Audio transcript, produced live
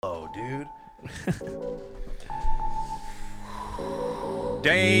dude.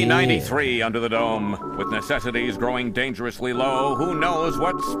 Day 93 under the dome. With necessities growing dangerously low, who knows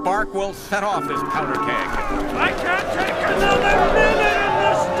what spark will set off this powder keg? I can't take another minute in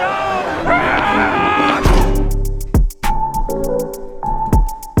this dome!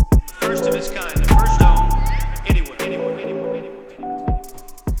 First of its kind, the first dome anywhere.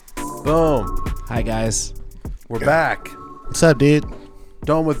 Boom. Hi, guys. We're back. What's up, dude?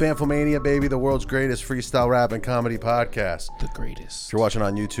 Dome with Banfomania, baby, the world's greatest freestyle rap and comedy podcast. The greatest. If you're watching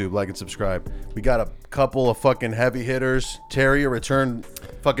on YouTube, like and subscribe. We got a couple of fucking heavy hitters. Terry, a return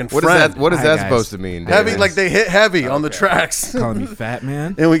fucking What friend. is that? What is Hi, that guys. supposed to mean? Heavy, David? like they hit heavy on the tracks. Calling me fat,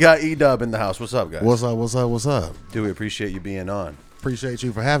 man? And we got Edub in the house. What's up, guys? What's up? What's up? What's up? Dude, we appreciate you being on. Appreciate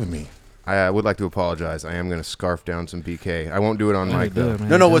you for having me. I would like to apologize. I am going to scarf down some BK. I won't do it on mic though.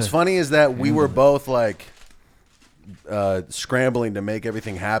 No, what's funny is that we were both like scrambling to make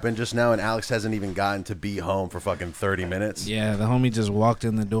everything happen just now, and Alex hasn't even gotten to be home for fucking 30 minutes. Yeah, the homie just walked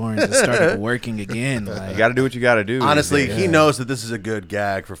in the door and just started working again. Like, You got to do what you got to do. Honestly, Yeah. he knows that this is a good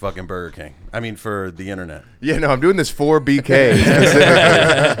gag for fucking Burger King. I mean, for the internet. Yeah, no, I'm doing this for BK.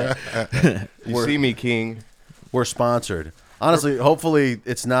 You see me, King. We're sponsored. Honestly, hopefully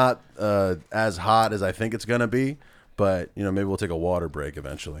it's not as hot as I think it's going to be, but, you know, maybe we'll take a water break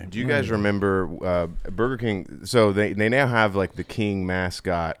eventually. Do you guys remember Burger King? So they now have like the King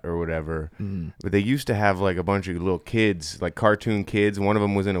mascot or whatever, but they used to have like a bunch of little kids, like cartoon kids. One of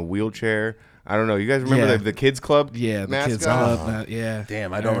them was in a wheelchair. I don't know. You guys remember Yeah. the kids club? yeah, the mascot? kids club. Yeah.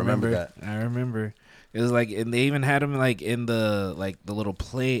 Damn, I don't remember that. I remember. It was like, and they even had him like in the little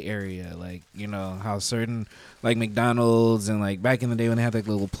play area, like, you know how certain like McDonald's and like back in the day when they had like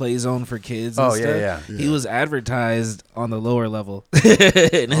little play zone for kids. And Oh, yeah, stuff, yeah. He was advertised on the lower level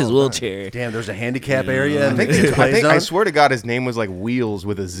in his wheelchair. Damn, there's a handicap area. I In think, the play I zone? swear to God, his name was like Wheels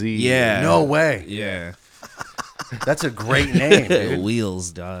with a Z. Yeah. No way. Yeah. That's a great name, dude.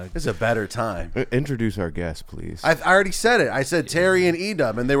 Wheels, dog. It's a better time. Introduce our guest, please. I already said it. I said Terry and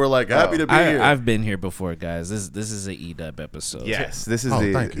Edub, and they were like, happy to be here. I've been here before, guys. This is an Edub episode. Yes, this is Oh,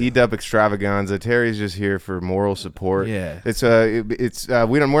 the thank you. Edub extravaganza. Terry's just here for moral support. Yeah. It's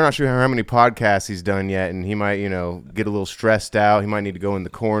we're not sure how many podcasts he's done yet, and he might get a little stressed out. He might need to go in the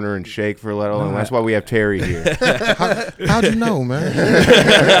corner and shake for a little, and that's why we have Terry here. How'd you know, man?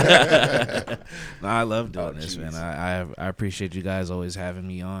 No, I love doing this, man. I appreciate you guys always having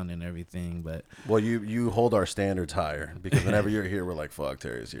me on and everything, but Well, you hold our standards higher because whenever you're here, we're like, fuck,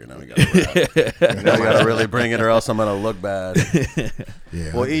 Terry's here. Now we got to rap. Now we got to really bring it or else I'm going to look bad.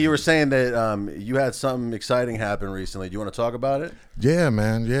 Yeah. Well, E, you were saying that you had something exciting happen recently. Do you want to talk about it? Yeah,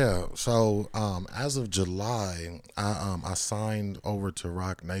 man. Yeah. So, as of July, I signed over to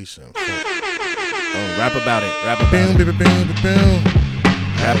Rock Nation. So, rap about it. Rap about boom, it. boom, boom, boom, boom.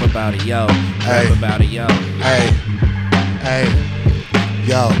 Rap about it, yo. Hey. Rap about it, yo. Hey,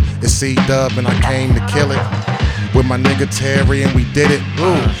 yo, it's C-Dub and I came to kill it with my nigga Terry and we did it.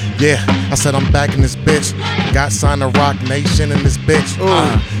 Yeah, I said I'm back in this bitch. Got signed to Rock Nation in this bitch.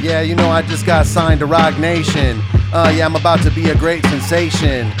 Yeah, you know, I just got signed to Rock Nation. Yeah, I'm about to be a great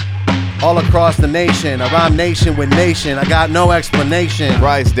sensation. All across the nation. I rhyme nation with nation. I got no explanation.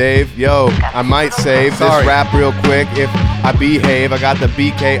 Bryce, Dave, yo, I might save Sorry. this rap real quick if I behave. I got the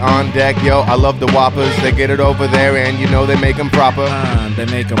BK on deck, yo. I love the Whoppers. They get it over there, and you know they make them proper. They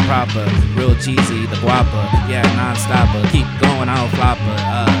make them proper, real cheesy, the guapa, yeah, non-stopper. Keep going, I don't flopper.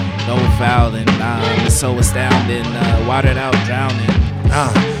 No fouling, it's so astounding. Watered out, drowning.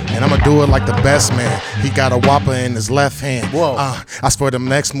 And I'ma do it like the best man. He got a whopper in his left hand. Whoa. I swear the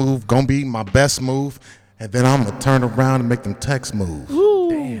next move gonna be my best move. And then I'ma turn around and make them text move.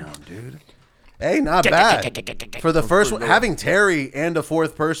 Damn, dude. Hey, not bad. For the first one, having Terry and a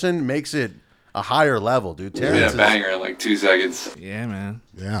fourth person makes it a higher level, dude. Terry, Yeah, banger in like 2 seconds. Yeah, man.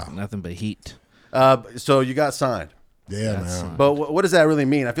 Yeah. Nothing but heat. so you got signed. Yeah, That's man. But what does that really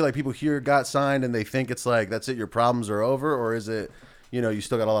mean? I feel like people hear got signed and they think it's like, that's it, your problems are over? Or is it, you know, you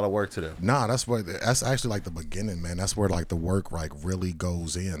still got a lot of work to do? Nah, that's actually like the beginning, man. That's where like the work like really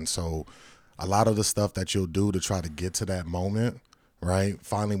goes in. So a lot of the stuff that you'll do to try to get to that moment, right?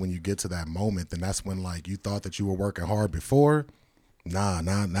 Finally, when you get to that moment, then that's when like you thought that you were working hard before. Nah,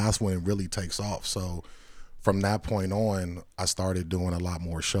 that's when it really takes off. So from that point on, I started doing a lot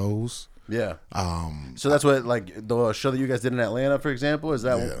more shows. Yeah. So that's what, like, the show that you guys did in Atlanta, for example, is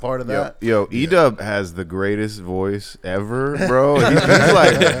that part of that? Yo, Edub has the greatest voice ever, bro. He's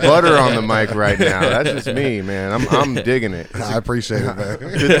like butter on the mic right now. That's just me, man. I'm digging it. I appreciate it, man.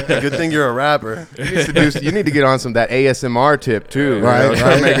 Good thing you're a rapper. You need to get on that ASMR tip too. Right,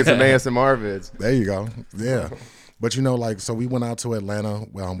 Try right. making some ASMR vids. There you go. Yeah. But you know, like, so we went out to Atlanta.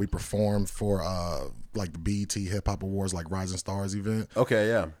 We performed for like the BET Hip Hop Awards, like Rising Stars event. Okay,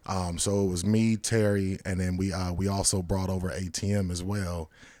 yeah. So it was me, Terry, and then we also brought over ATM as well.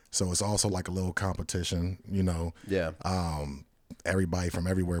 So it's also like a little competition, you know. Yeah. Everybody from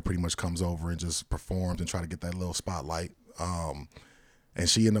everywhere pretty much comes over and just performs and try to get that little spotlight. And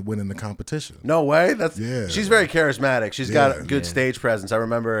she ended up winning the competition. No way. Yeah. She's very charismatic. She's got a Yeah. good stage presence. I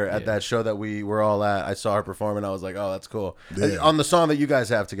remember at that show that we were all at, I saw her perform and I was like, oh, that's cool. Yeah. On the song that you guys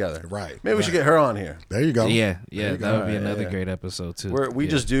have together. Right. Maybe we should get her on here. There you go. Yeah, that would be Yeah, another yeah. great episode too. We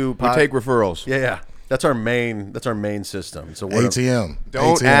just do We take referrals. Yeah. That's our main system. So ATM.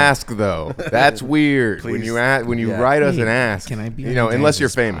 Don't ATM. ask though. That's weird. When Please. you Yeah. write us Hey, and ask, can I be you on know, your unless you're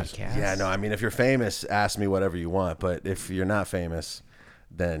guys' famous. podcast? Yeah, no, I mean, if you're famous, ask me whatever you want. But if you're not famous,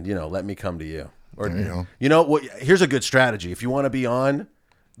 then, you know, let me come to you. Or, There you go. you know, what? Here's a good strategy. If you want to be on,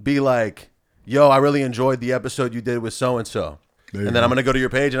 be like, yo, I really enjoyed the episode you did with so-and-so. There you And then go. I'm going to go to your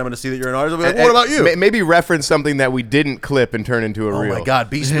page and I'm going to see that you're an artist. I'll be like, what about you? Maybe reference something that we didn't clip and turn into a Oh reel. my God,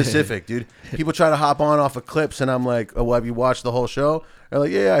 be specific, dude. People try to hop on off of clips, and I'm like, "Oh, well, have you watched the whole show?" They're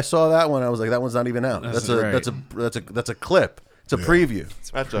like, "Yeah, I saw that one." I was like, "That one's not even out. That's right. that's a clip. It's a preview."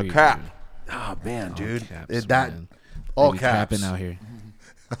 That's a cap. Oh man, dude, Caps, that man. all They be caps. capping out here.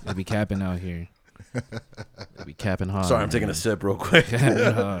 They be capping out here. They be capping hard. Sorry, I'm taking a sip real quick.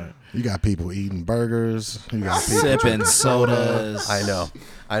 Capping hard. You got people eating burgers. You got people. Sipping sodas.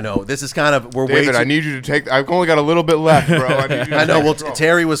 I know. This is kind of we're David, way. I need you to take. I've only got a little bit left, bro. I need you to I know. take Well, control.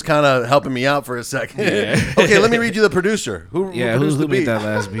 Terry was kind of helping me out for a second. Okay, let me read you the producer. Who Yeah, produced who the made beat? that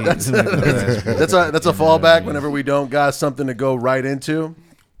last beat? Who made that last beat? That's a fallback whenever we don't got something to go right into.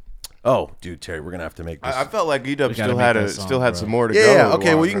 Oh, dude, Terry, we're gonna have to make this. I felt like Edub We gotta still make had that song, still had bro. some more to yeah, go. yeah.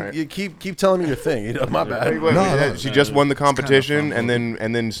 Okay, well, along, you right? keep telling me your thing. You know, my bad. No, she just won the competition, fun.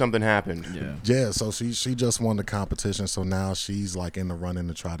 and then something happened. Yeah. Yeah, so she just won the competition, so now she's like in the running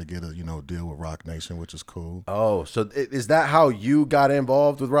to try to get a deal with Rock Nation, which is cool. Oh, so is that how you got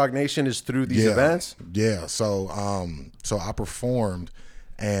involved with Rock Nation? Is through these events? Yeah, so I performed,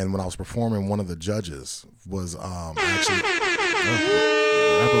 and when I was performing, one of the judges was actually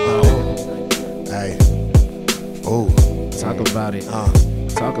Rap about it. hey, oh, Talk about it.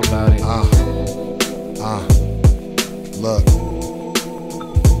 Talk about it. look,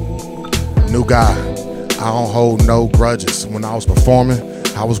 new guy. I don't hold no grudges. When I was performing,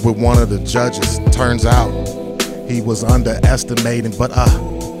 I was with one of the judges. Turns out he was underestimating, but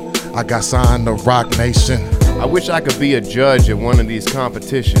I got signed to Rock Nation. I wish I could be a judge at one of these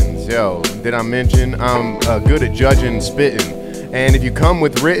competitions. Yo, did I mention I'm good at judging spitting? And if you come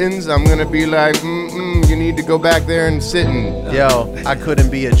with writtens, I'm gonna be like, you need to go back there and sitting. Yo, I couldn't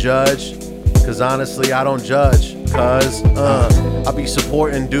be a judge, cause honestly, I don't judge. Cause I be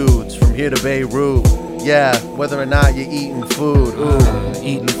supporting dudes from here to Beirut. Yeah, whether or not you're eating food. Ooh.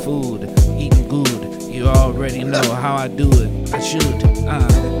 Eating food, eating good. You already know how I do it. I should,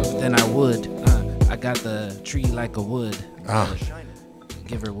 then I would. I got the tree like a wood.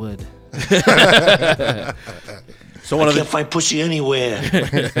 Give her wood. So one of Can't find pussy anywhere.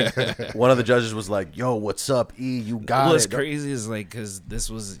 the judges was like, "Yo, what's up, E? You got What's it." crazy is like, cause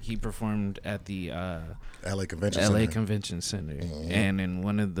he performed at the LA Convention LA Center. Convention Center, and in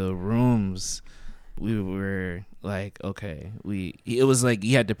one of the rooms, we were like, okay, it was like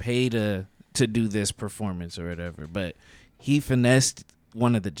you had to pay to do this performance or whatever, but he finessed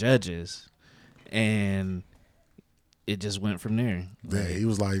one of the judges, and it just went from there. Yeah, he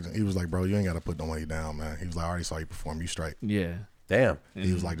was like, bro, you ain't got to put no money down, man. He was like, I already saw you perform. You straight. Yeah. Damn.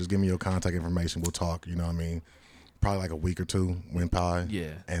 He was like, just give me your contact information. We'll talk. You know what I mean? Probably like a week or two went by.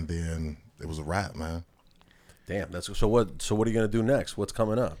 Yeah. And then it was a wrap, man. Damn. That's so. What are you gonna do next? What's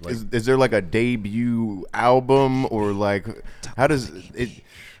coming up? Like, Is there like a debut album or like how does it?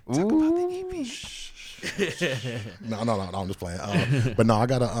 No, I'm just playing. But no, I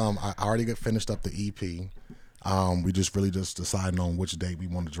got I already finished up the EP. We just really deciding on which date we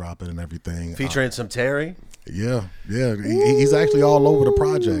want to drop it and everything. featuring some Terry. Yeah. He's actually all over the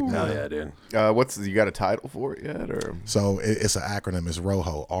project. Oh Man. yeah, dude. You got a title for it yet or? So it's an acronym. It's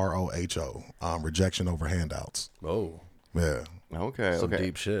ROHO, ROHO. Rejection over handouts. Oh, Yeah. Okay, some okay.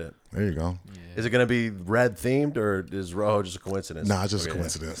 deep shit. There you go. Is it gonna be red themed or is Rojo just a coincidence? Nah, it's just a Okay.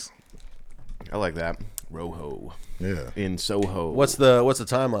 coincidence. I like that. Roho Yeah. in Soho. What's the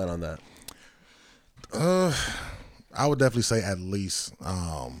timeline on that? I would definitely say at least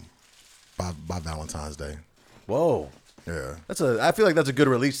by Valentine's Day. Whoa, Yeah. I feel like that's a good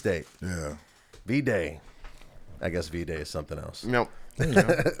release date. Yeah. V-Day. I guess V-Day is something else. No,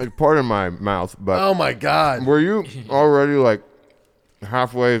 like part of my mouth, but Oh my God. were you already like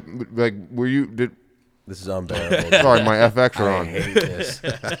halfway? Like, were you did? This is unbearable. Sorry, my FX are I on. hate this.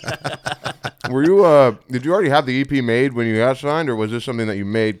 Were you? Did you already have the EP made when you got signed, or was this something that you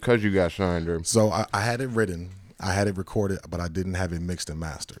made because you got signed? Or So I had it written, I had it recorded, but I didn't have it mixed and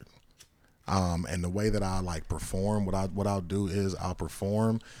mastered. And the way that I like perform, what I'll do is I'll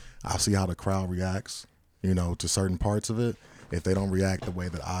perform, I'll see how the crowd reacts, you know, to certain parts of it. If they don't react the way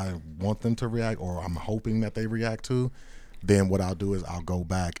that I want them to react, or I'm hoping that they react to, then what I'll do is I'll go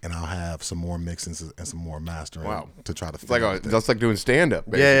back and I'll have some more mixings and some more mastering to try to it's like fit that's like doing stand up.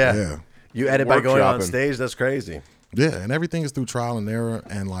 Yeah. You edit by going on Workshopping. stage. That's crazy. Yeah, and everything is through trial and error.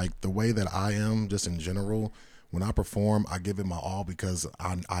 And like the way that I am, just in general, when I perform, I give it my all because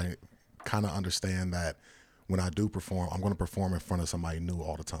I kind of understand that when I do perform, I'm going to perform in front of somebody new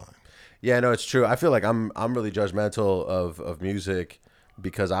all the time. Yeah, no, it's true. I feel like I'm really judgmental of music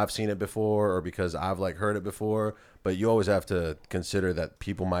because I've seen it before or because I've like heard it before. But you always have to consider that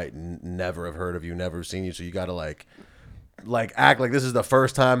people might never have heard of you, never seen you. So you got to like act like this is the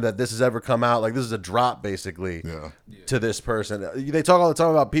first time that this has ever come out. Like this is a drop basically to this person. They talk all the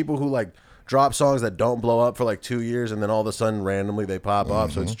time about people who like drop songs that don't blow up for like 2 years and then all of a sudden randomly they pop up.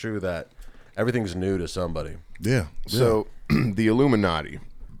 So it's true that everything's new to somebody. Yeah. So the Illuminati,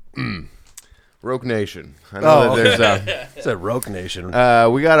 Rogue Nation. I know that there's It's a Rogue Nation. we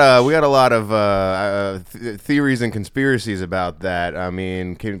got a lot of theories and conspiracies about that. I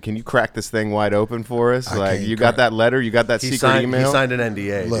mean, can you crack this thing wide open for us? Like can't you got that letter, you got that He secret signed email. an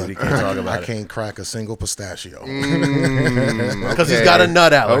NDA. Look, Dude. He can't talk I about it can't crack a single pistachio. because he's got a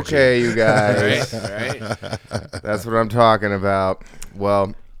nut allergy. Okay, you guys. Right? That's what I'm talking about.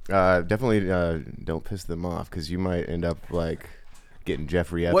 Well, definitely don't piss them off because you might end up like getting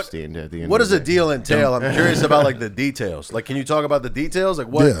Jeffrey Epstein at the end. What of does the day. deal entail? I'm curious about like the details. Like, can you talk about the details? Like,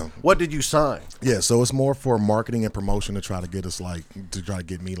 what did you sign? Yeah, so it's more for marketing and promotion to try to get us to try to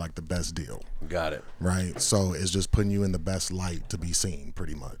get me like the best deal. Got it. Right? So it's just putting you in the best light to be seen,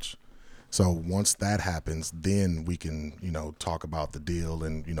 pretty much. So once that happens, then we can, talk about the deal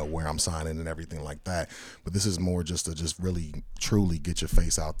and, where I'm signing and everything like that. But this is more just to just really, truly get your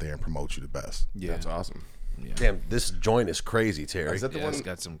face out there and promote you the best. Yeah. That's awesome. Yeah. Damn, this joint is crazy, Terry. Is that the Yeah, one? it's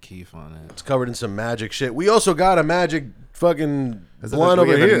got some keef on it. It's covered in some magic shit. We also got a magic fucking Is that blunt we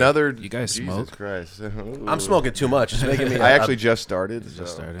over have here. Another. You guys Jesus smoke? Christ. I'm smoking too much. It's making me. I actually just started. Just so.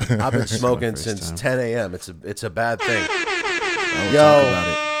 started. I've been smoking First since time. 10 a.m. It's a bad thing. Talk Yo, about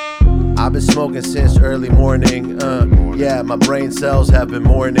it. I've been smoking since early morning. Yeah, my brain cells have been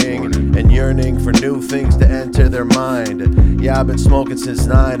mourning and yearning for new things to enter their mind. Yeah, I've been smoking since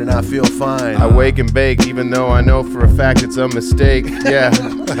 9 and I feel fine. I wake and bake, even though I know for a fact it's a mistake. Yeah,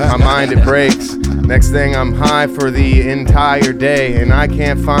 my mind it breaks. Next thing I'm high for the entire day, and I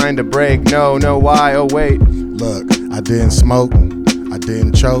can't find a break. No, why? Oh wait. Look, I didn't smoke, I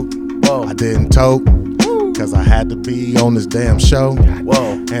didn't choke, Whoa. I didn't toke, because I had to be on this damn show.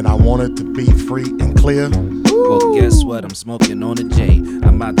 Whoa. And I wanted to be free and clear. Well, guess what? I'm smoking on a J.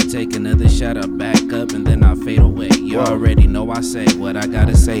 I'm about to take another shot. I'll back up and then I'll fade away. You already know I say what I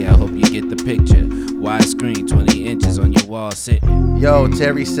gotta say. I hope you get the picture. Widescreen, 20 inches on your wall sitting. Yo,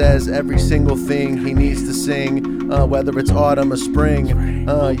 Terry says every single thing he needs to sing, whether it's autumn or spring.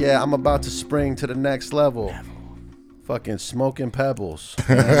 Yeah, I'm about to spring to the next level. Fucking smoking pebbles.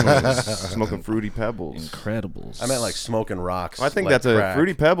 Smoking Fruity Pebbles. Incredibles. I meant like smoking rocks. I think like that's crack. a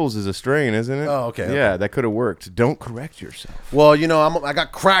Fruity Pebbles is a strain, isn't it? Oh, okay, Yeah, okay. that could have worked. Don't correct yourself. Well, I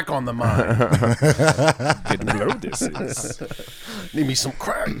got crack on the mind. Good to know this is. Need me some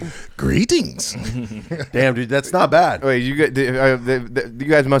crack. Greetings. Damn, dude, that's not bad. Wait, you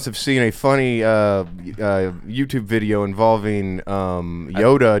guys must have seen a funny YouTube video involving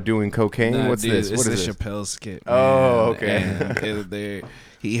Yoda doing cocaine. Nah, What's dude, this? It's What the is this? Chappelle skit. Oh, man. okay. And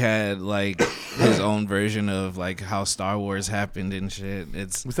he had like his own version of like how Star Wars happened and shit.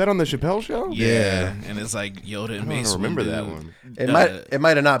 It's Was that on the Chappelle show? yeah, and it's like Yoda and I Mace. don't remember Windu. that one. It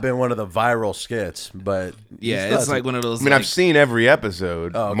might have not been one of the viral skits, but Yeah, it's like one of those. I mean, I've seen every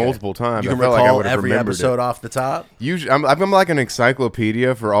episode Oh, okay. multiple times. You I can felt like I recall would have every remembered episode it. off the top. Usually, I'm like an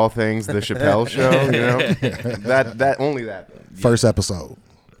encyclopedia for all things the Chappelle show. You know, that only that. First episode.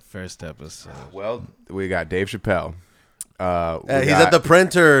 first episode. Well, we got Dave Chappelle. He's at the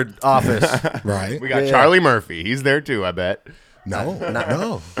printer office. Right? We got Yeah. Charlie Murphy. He's there too, I bet. No. He's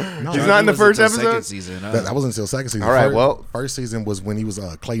not in the He first wasn't till episode? second season. That wasn't until second season. All right, First- well- first season was when he was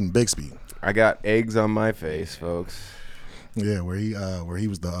Clayton Bixby. I got eggs on my face, folks. Yeah, where he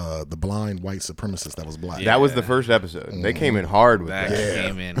was the blind white supremacist that was black. That was the first episode. They came in hard with that that.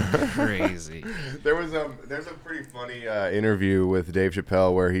 came in crazy. There's a pretty funny interview with Dave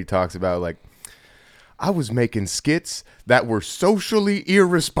Chappelle where he talks about like, I was making skits that were socially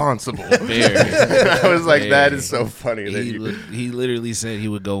irresponsible. Very. I was like, that Very. is so funny. That He literally said he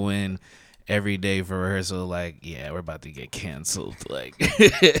would go in every day for rehearsal, like, yeah, we're about to get canceled. Like,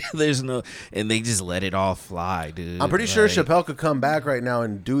 there's no, and they just let it all fly, dude. I'm pretty sure Chappelle could come back right now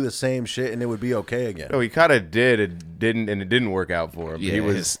and do the same shit, and it would be okay again. No, he kind of did. It didn't work out for him. Yeah, he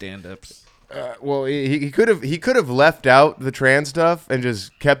was his stand-ups. well, he could have left out the trans stuff and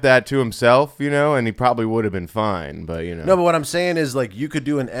just kept that to himself, and he probably would have been fine. But No, but what I'm saying is, like, you could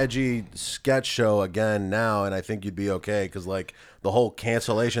do an edgy sketch show again now, and I think you'd be okay because, like, the whole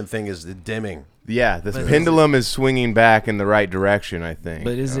cancellation thing is dimming. yeah, the pendulum is swinging back in the right direction, I think.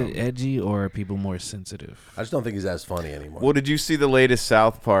 But is it edgy or are people more sensitive? I just don't think he's as funny anymore. Well, did you see the latest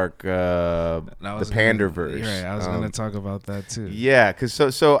South Park, the Panderverse? You're right, I was going to talk about that too. Yeah, because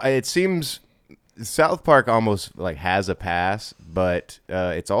so it seems South Park almost like has a pass, but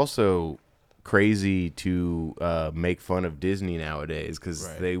it's also crazy to make fun of Disney nowadays because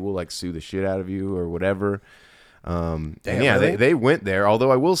they will like sue the shit out of you or whatever. And yeah, really? they went there.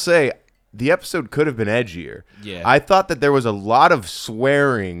 Although I will say, the episode could have been edgier. Yeah. I thought that there was a lot of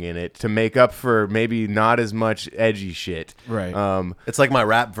swearing in it to make up for maybe not as much edgy shit. Right. It's like my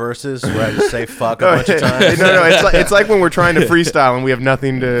rap verses where I just say fuck a bunch of times. No, it's like when we're trying to freestyle and we have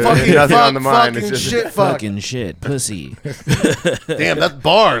nothing Fucking nothing fuck, on the mind. fucking It's just shit, fuck. Fucking shit, pussy. Damn, that's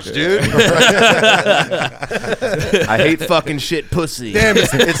bars, dude. I hate fucking shit pussy. Damn,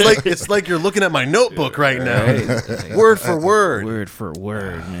 it's like you're looking at my notebook right now, word for word. Word for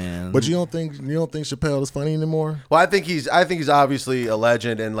word, man. But you don't think Chappelle is funny anymore? Well, I think he's obviously a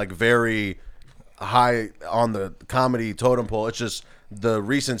legend and like very high on the comedy totem pole. It's just the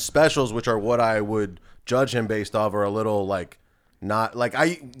recent specials, which are what I would judge him based off, are a little like not like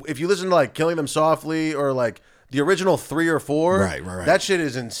if you listen to like Killing Them Softly or like the original 3 or 4, right. that shit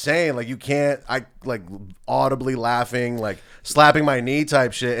is insane. Like you can't, I like audibly laughing, like slapping my knee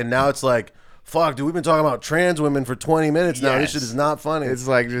type shit, and now it's like, fuck, dude, we've been talking about trans women for 20 minutes now. This shit is not funny. It's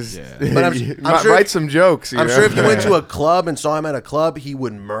like just But I'm sure write some jokes. I'm sure if you went to a club and saw him at a club, he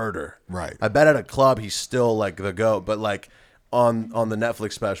would murder. Right. I bet at a club he's still like the GOAT. But like on the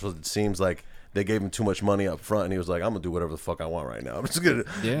Netflix specials, it seems like they gave him too much money up front, and he was like, I'm gonna do whatever the fuck I want right now. I'm just gonna go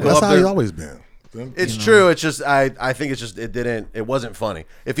That's up how there. he's always been. It's true. It's just I think it's just it wasn't funny.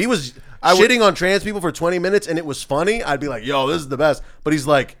 If he was shitting on trans people for 20 minutes and it was funny, I'd be like, yo, this is the best. But he's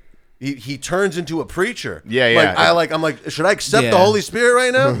like, he turns into a preacher. Yeah. I'm like, should I accept the Holy Spirit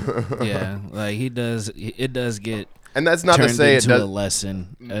right now? Yeah, like he does. It does get. And that's not to turned say it into does. a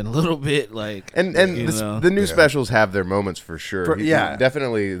lesson a little bit, like And you know. the new specials have their moments for sure. Yeah.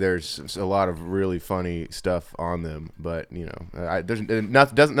 Definitely. There's a lot of really funny stuff on them, but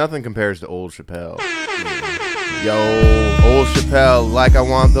nothing compares to old Chappelle. Yo, old Chappelle, like I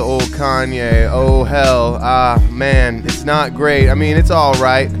want the old Kanye. Oh hell, man, it's not great. I mean, it's all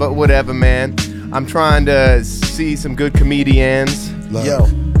right, but whatever, man. I'm trying to see some good comedians. Look, Yo.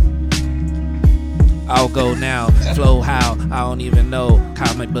 I'll go now, flow how, I don't even know,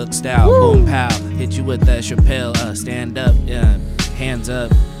 comic book style, boom pow, hit you with that Chappelle, stand up, hands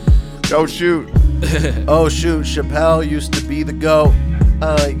up. Oh shoot. Oh shoot, Chappelle used to be the GOAT.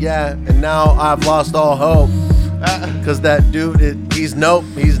 Yeah, and now I've lost all hope. Cause that dude, he's not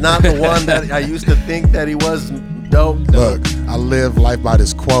the one that I used to think that he was dope. look, I live life by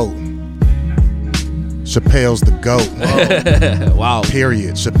this quote. Chappelle's the GOAT. Wow.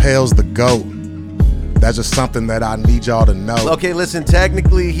 Period. Chappelle's the GOAT. That's just something that I need y'all to know. Okay, listen,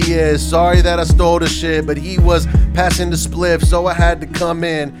 technically he is. Sorry that I stole the shit, but he was passing the spliff, so I had to come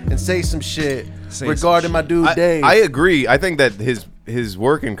in and say some shit regarding my dude Dave. I agree. I think that his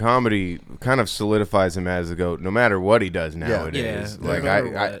work in comedy kind of solidifies him as a GOAT, no matter what he does nowadays. Yeah, like no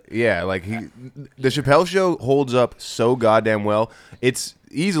matter what. the Chappelle Show holds up so goddamn well. It's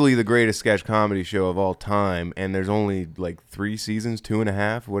easily the greatest sketch comedy show of all time, and there's only like 3 seasons,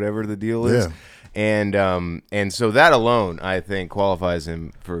 2.5, whatever the deal is. Yeah. And so that alone, I think, qualifies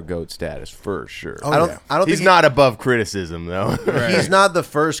him for GOAT status for sure. Oh, I don't yeah. think He's not above criticism though. he's not the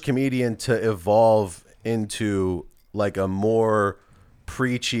first comedian to evolve into like a more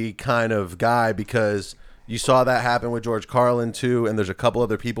preachy kind of guy, because you saw that happen with George Carlin too, and there's a couple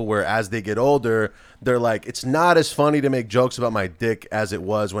other people where as they get older, they're like, it's not as funny to make jokes about my dick as it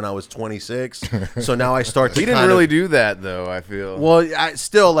was when I was 26. So now I start to He didn't really do that though, I feel. Well, I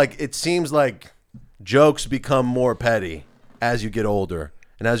still like, it seems like jokes become more petty as you get older,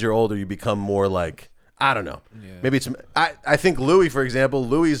 and as you're older, you become more like, I don't know. Maybe it's I think Louis, for example,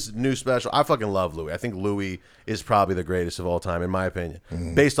 Louis's new special. I fucking love Louis. I think Louis is probably the greatest of all time, in my opinion.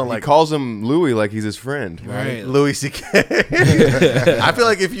 Based on He calls him Louis like he's his friend. Right. Louis C.K. I feel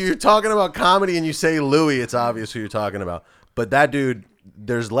like if you're talking about comedy and you say Louis, it's obvious who you're talking about. But that dude,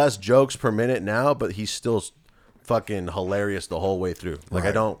 there's less jokes per minute now, but he's still fucking hilarious the whole way through. Like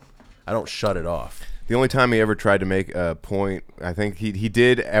I don't shut it off. The only time he ever tried to make a point, I think he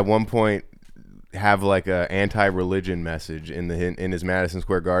did at one point have like a anti-religion message in his Madison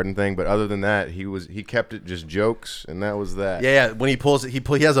Square Garden thing, but other than that, he kept it just jokes, and that was that. Yeah. When he pulls it,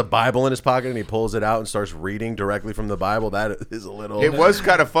 he has a Bible in his pocket and he pulls it out and starts reading directly from the Bible. That is a little. It was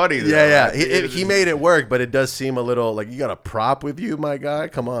kind of funny. Though. Yeah. He made it work, but it does seem a little like you got a prop with you, my guy.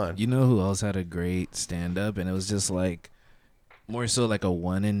 Come on. You know who else had a great stand up, and it was just like more so like a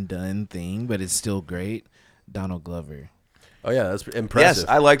one and done thing, but it's still great. Donald Glover. Oh yeah, that's impressive. Yes,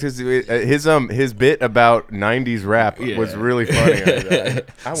 I liked his bit about '90s rap was really funny.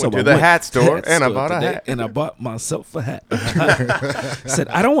 I went to the hat store and I bought a hat. And I bought myself a hat. Said,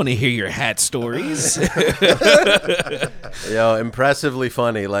 I don't want to hear your hat stories. Yo, impressively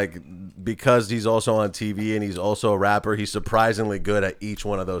funny. Like because he's also on TV and he's also a rapper, he's surprisingly good at each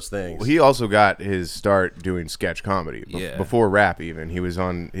one of those things. Well, he also got his start doing sketch comedy Yeah. before rap. Even it was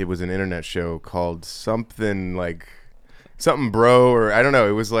an internet show called something Bro, or I don't know.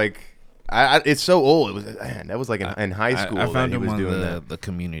 It was like it's so old. It was that was like in high school. I found that him he was on doing the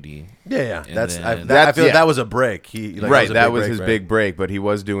Community. Yeah. And I then- feel like that was a break. That was his big break. But he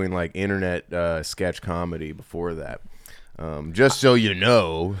was doing like internet sketch comedy before that. Just so you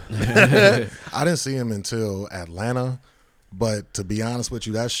know, I didn't see him until Atlanta. But to be honest with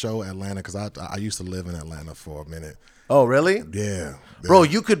you, that show Atlanta, because I used to live in Atlanta for a minute. Oh really? Yeah, Bro,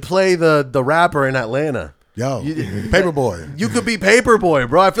 you could play the rapper in Atlanta. Yo, Paperboy. You could be Paperboy,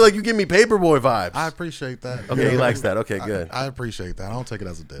 bro. I feel like you give me Paperboy vibes. I appreciate that. Okay, he likes that. Okay, good. I appreciate that. I don't take it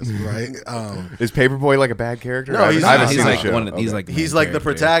as a diss, right? Is Paperboy like a bad character? No, he's I haven't not. seen He's the like show. one of- he's Okay. like He's main like the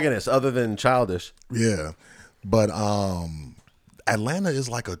character. protagonist, other than Childish. Yeah, but Atlanta is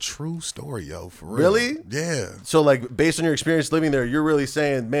like a true story, yo. For real. Really? Yeah. So, like, based on your experience living there, you're really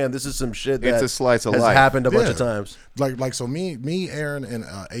saying, man, this is some shit that It's a slice of has life. happened a bunch Yeah. of times. Like so me, Aaron, and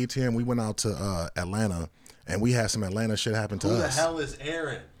ATM, we went out to Atlanta, and we had some Atlanta shit happen to us. is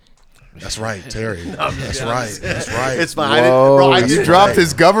Aaron? That's right, Terry. That's right. That's right. It's fine. Whoa, Bro, I you did- dropped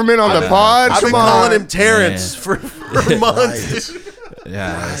his government on the pod? I've been Come on. calling him Terrence for months.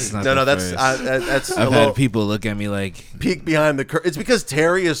 Yeah, it's not No, the that's first. that's a I've little had people look at me like, peek behind the curtain. It's because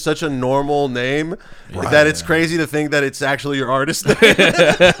Terry is such a normal name that it's crazy to think that it's actually your artist name.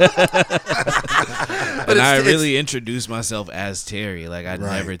 and I really introduce myself as Terry. Like I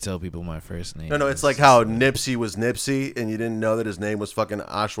never tell people my first name. No, it's like how Nipsey was Nipsey, and you didn't know that his name was fucking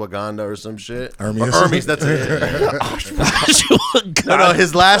Ashwagandha or some shit. Hermes. Or Hermes, that's it. No,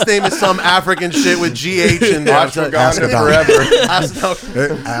 his last name is some African shit with GH in there. Ashwagandha Askadon. forever.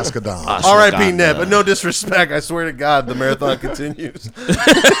 Askadon. R.I.P. Nip, but no disrespect. I swear to God, the marathon continues.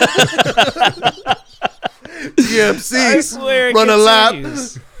 DMC, I swear, it run a lap.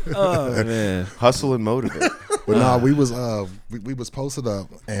 continues. Oh man, Hustle and motivate. But no, we was posted up,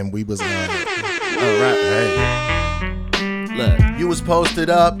 and we was look. You was posted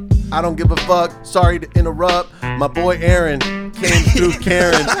up. I don't give a fuck. Sorry to interrupt. My boy Aaron came through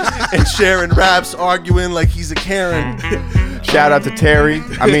Karen and sharing raps, arguing like he's a Karen. Shout out to Terry.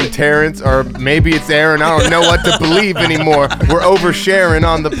 I mean Terrence, or maybe it's Aaron. I don't know what to believe anymore. We're oversharing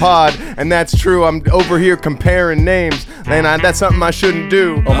on the pod, and that's true. I'm over here comparing names, and that's something I shouldn't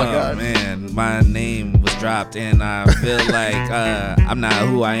do. Oh my God. Man, my name was dropped, and I feel like I'm not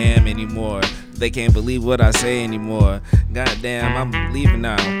who I am anymore. They can't believe what I say anymore. Goddamn, I'm leaving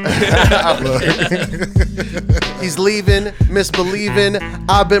now. He's leaving, misbelieving.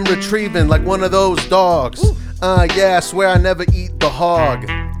 I've been retrieving like one of those dogs. Yeah, I swear I never eat the hog.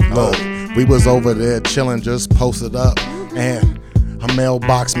 look. We was over there chilling, just posted up, and a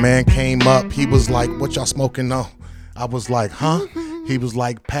mailbox man came up. He was like, "What y'all smoking on?" I was like, "Huh?" He was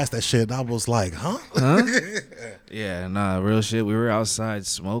like, "Pass that shit." I was like, "Huh?" Yeah, nah, real shit. We were outside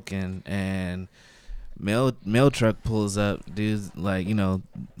smoking, and mail truck pulls up, dude's like,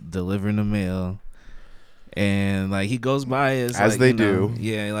 delivering the mail, and like he goes by us As like, they do.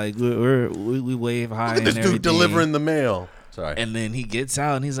 Yeah, like we wave hi. Look at this and dude everything. delivering the mail. Sorry. And then he gets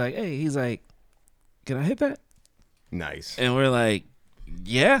out and he's like, "Can I hit that?" Nice. And we're like,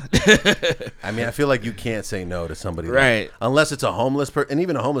 "Yeah." I mean, I feel like you can't say no to somebody, Right. unless it's a homeless person, and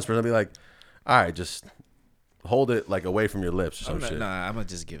even a homeless person will be like, "All right, just hold it like away from your lips or some shit." Nah, I'm gonna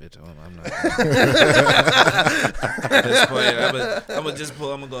just give it to him. I'm not. At this point, I'm gonna just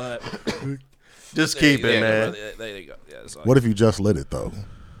pull. I'm gonna go ahead. Just keep it, man. There you go. Yeah, that's all. What if you just lit it though?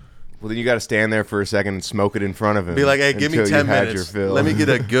 Well, then you got to stand there for a second and smoke it in front of him. Be like, hey, give me until 10 you had minutes. your fill. Let me get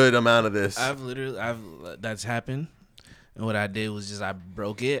a good amount of this. That's happened. And what I did was just I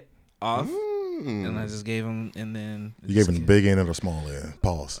broke it off, and I just gave him, and then You gave him the big end or the small end?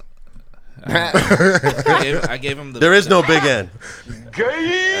 Pause. I gave him the. There is no big end.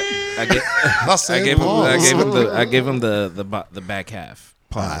 I gave him the back half.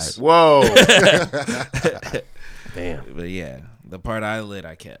 Pause. Whoa. Damn. But yeah, the part I lit,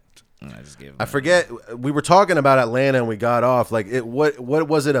 I kept. And I just gave him. I forget. We were talking about Atlanta and we got off. Like, what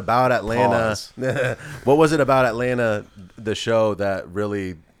was it about Atlanta? What was it about Atlanta, the show, that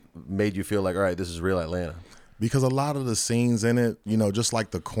really made you feel like, all right, this is real Atlanta? Because a lot of the scenes in it, you know, just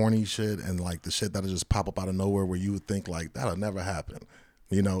like the corny shit and like the shit that'll just pop up out of nowhere where you would think like that'll never happen.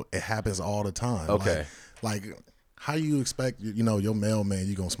 You know, it happens all the time. Okay. Like how you expect, you know, your mailman,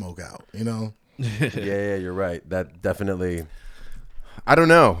 you gonna smoke out, you know? Yeah, you're right. That definitely. I don't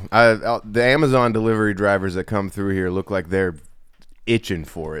know. The Amazon delivery drivers that come through here look like they're itching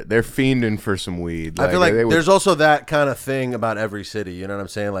for it. They're fiending for some weed. I feel like there's also that kind of thing about every city. You know what I'm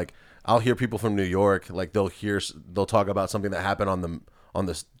saying? Like, I'll hear people from New York, like they'll talk about something that happened on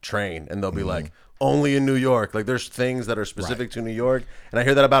this train, and they'll be like, only in New York. Like, there's things that are specific to New York, and I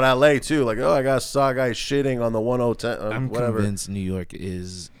hear that about LA too. Like, oh, I saw a guy shitting on the 110. I'm whatever. convinced New York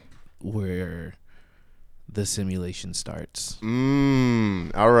is where the simulation starts.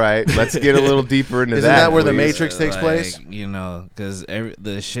 All right. Let's get a little deeper into Isn't that. that where the please. Matrix takes place? You know, because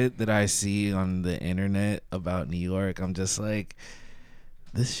the shit that I see on the internet about New York, I'm just like,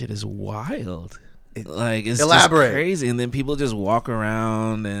 this shit is wild. Like, it's Elaborate. just crazy, and then people just walk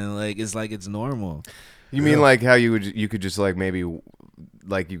around and like it's normal. You mean like how you could just like maybe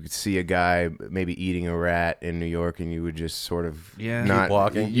like you could see a guy maybe eating a rat in New York and you would just sort of not keep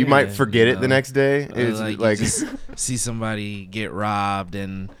walking. You might forget it the next day. Or It's like, like you just see somebody get robbed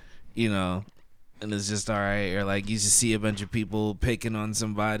and and it's just all right, or like you just see a bunch of people picking on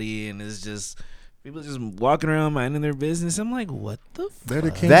somebody and it's just people just walking around minding their business. I'm like, what the fuck? They're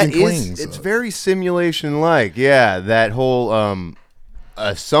the kings that and is queens. it's very simulation like. Yeah, that whole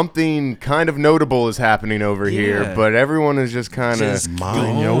something kind of notable is happening over here, but everyone is just kind of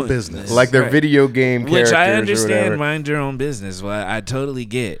mind your business. like their video game characters. Which I or understand, whatever. mind your own business. Well, I totally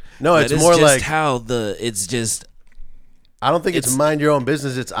get. No, But it's more just like- how it's just. I don't think it's mind your own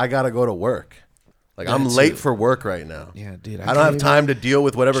business. It's I gotta go to work. Like, I'm That's late it. for work right now. Yeah, dude. I don't have time to deal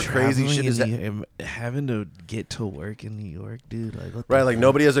with whatever crazy shit is having to get to work in New York, dude. Like, what the right. Like, fuck?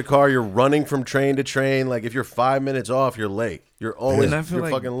 nobody has a car. You're running from train to train. Like, if you're 5 minutes off, you're late. You're always And I feel you're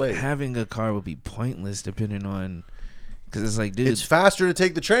like fucking late. having a car would be pointless depending on, because it's like, dude, It's faster to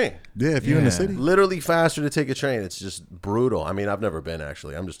take the train. Yeah, if you're in the Yeah. city. Literally faster to take a train. It's just brutal. I mean, I've never been,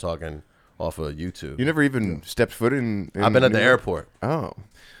 actually. I'm just talking off of YouTube. You never even stepped foot in I've been at New the York? airport. Oh.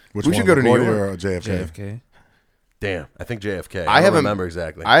 Which We one, should go to New LaGuardia York. or JFK? JFK. Damn, I think JFK. I I don't haven't remember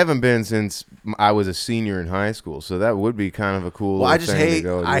exactly. I haven't been since I was a senior in high school, so that would be kind of a cool. well, I little just thing to hate.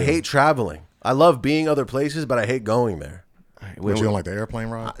 go I do. hate traveling. I love being other places, but I hate going there. What, you don't like the airplane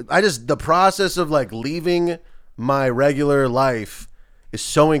ride? I just the process of like leaving my regular life is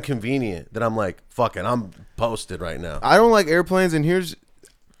so inconvenient that I'm like, fuck it, I'm posted right now. I don't like airplanes, and here's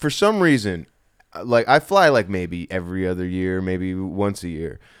for some reason, like I fly like maybe every other year, maybe once a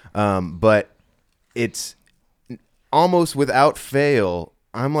year, but it's almost without fail.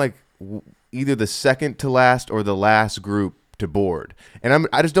 I'm like either the second to last or the last group to board, and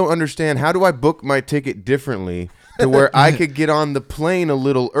I just don't understand how do I book my ticket differently to where I could get on the plane a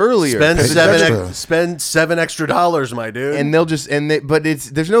little earlier. Spend 'Cause it's extra. spend $7 extra, my dude. and they'll just but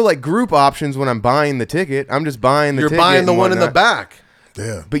there's no like group options when I'm buying the ticket. I'm just buying the you're ticket. buying the and one in the whatnot. back.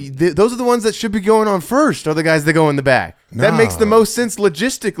 Yeah. But those are the ones that should be going on first. Are the guys that go in the back? That Nah. makes the most sense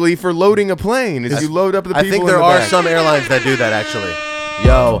logistically for loading a plane. Is you load up the people. I think in there the are back. some airlines that do that actually.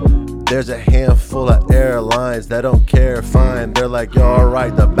 Yo, there's a handful of airlines that don't care. Fine, they're like, yo, all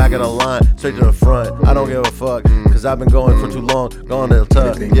right, the back of the line, straight to the front. I don't give a fuck, cause I've been going for too long. Going to the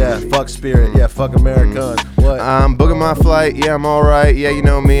tuck. Yeah, fuck Spirit. Yeah, fuck American. What? I'm booking my flight. Yeah, I'm all right. Yeah, you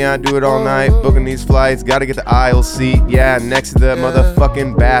know me. I do it all night. Booking these flights. Got to get the aisle seat. Yeah, next to the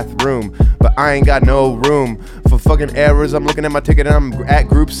motherfucking bathroom. But I ain't got no room for fucking errors. I'm looking at my ticket and I'm at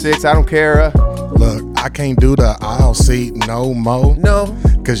group 6. I don't care. Look, I can't do the aisle seat no more. No.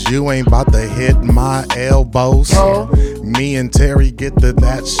 Cause you ain't about to hit my elbows. Oh. Me and Terry get to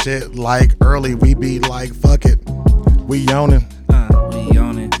that shit like early. We be like, fuck it. We on it. We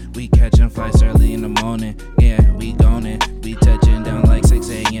on it. We catching flights early in the morning. Yeah, we gone it. We touching down like 6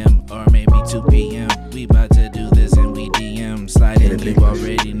 a.m. or maybe 2 p.m. We about to do this and we DM sliding. You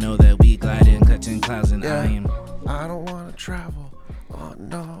already know that we gliding, cutting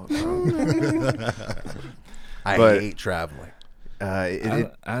I But- hate traveling.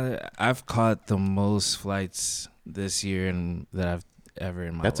 I've caught the most flights this year and that I've ever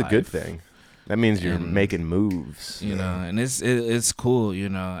in my life. That's a good thing. That means you're And- making moves. You know, and it's cool. You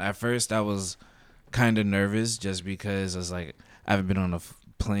know, at first I was kind of nervous just because I was like, I haven't been on a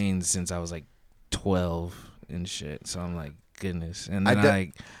plane since I was like 12 and shit. So I'm like, goodness. And then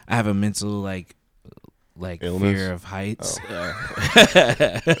I have a mental like Illness? fear of heights.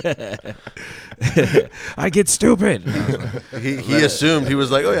 I get stupid. And I was like, He assumed, he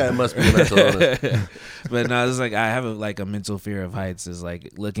was like, oh yeah, it must be a mental illness. but no, it's like I have a mental fear of heights. Is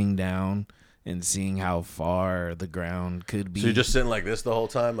like looking down and seeing how far the ground could be. So you're just sitting like this the whole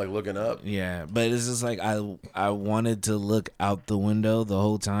time, like looking up? Yeah, but it's just like I wanted to look out the window the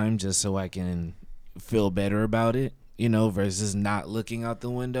whole time just so I can feel better about it, you know, versus not looking out the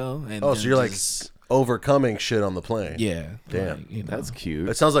window. And Oh, then so you're like just- overcoming shit on the plane. yeah, Damn. like, you know. That's cute.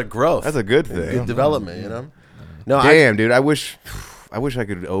 It sounds like growth. That's a good thing. Good development, you know? No, Damn, dude. I wish I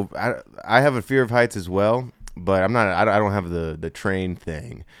could. I have a fear of heights as well, but I'm not. I don't have the train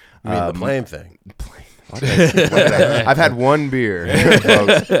thing. I mean the plane thing. Why did I say- why did I- I've had one beer,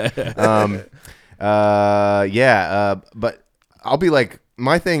 folks. But I'll be like,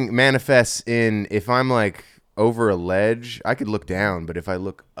 my thing manifests in if I'm like over a ledge, I could look down, but if I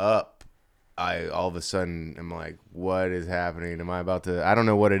look up, I all of a sudden am like, what is happening? Am I about to? I don't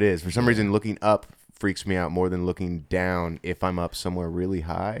know what it is. For some reason, looking up freaks me out more than looking down if I'm up somewhere really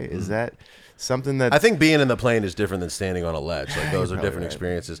high. Is that something that I think being in the plane is different than standing on a ledge. Like those are different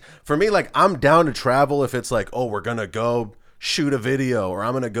experiences. For me, like I'm down to travel if it's like, oh, we're gonna go shoot a video or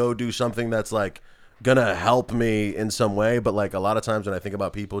I'm gonna go do something that's like gonna help me in some way. But like a lot of times when I think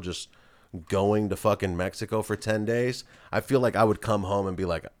about people just going to fucking Mexico for 10 days, I feel like I would come home and be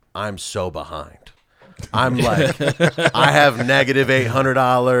like, I'm so behind. I'm like, I have negative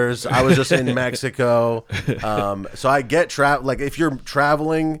 $800. I was just in Mexico. So I get like if you're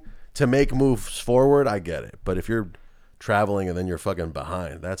traveling to make moves forward, I get it. But if you're traveling and then you're fucking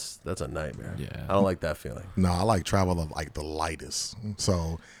behind, that's a nightmare. Yeah. I don't like that feeling. No, I like travel of like the lightest.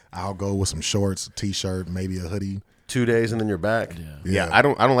 So I'll go with some shorts, a t-shirt, maybe a hoodie. 2 days and then you're back. Yeah, I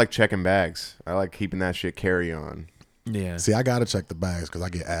don't like checking bags. I like keeping that shit carry on. Yeah. See, I gotta check the bags because I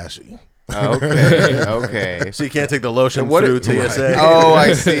get ashy. Okay, okay. So you can't take the lotion What through it- TSA. Oh,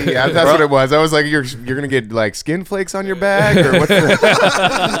 I see. That's what it was. I was like, you're gonna get like skin flakes on your bag, or what's the,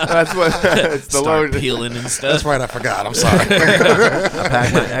 that's what it's the Start lotion. peeling and stuff. That's right, I forgot. I'm sorry. I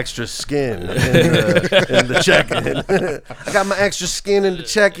pack my extra skin in the check-in. I got my extra skin in the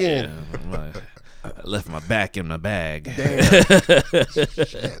check-in. I left my back in my bag.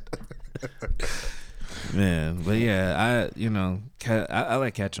 Man, but yeah, I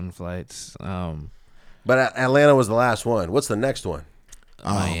like catching flights. But Atlanta was the last one. What's the next one?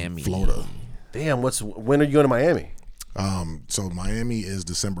 Miami, Florida. Damn, when are you going to Miami? So Miami is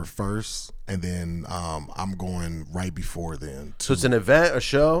December 1st, and then I'm going right before then. So it's an event, a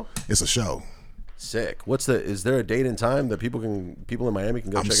show? It's a show. Sick. Is there a date and time that people in Miami can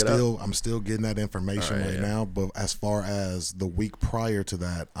go check it out? I'm still getting that information right now, but as far as the week prior to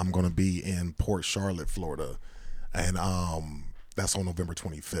that, I'm going to be in Port Charlotte, Florida, and that's on November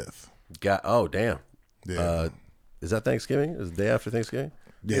 25th. Oh, damn. Yeah. Is that Thanksgiving? Is it the day after Thanksgiving?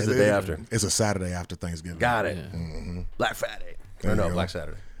 Yeah, It's the day after. It's a Saturday after Thanksgiving. Got it. Black Friday. Or no, you go. Black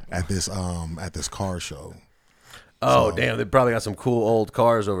Saturday. At this car show. Oh, damn. They probably got some cool old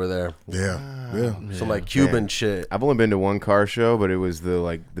cars over there. Yeah. Some like Cuban shit. I've only been to one car show, but it was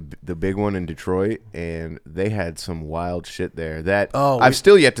the big one in Detroit, and they had some wild shit there that I've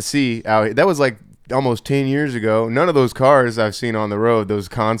still yet to see out here. That was like almost 10 years ago. None of those cars I've seen on the road, those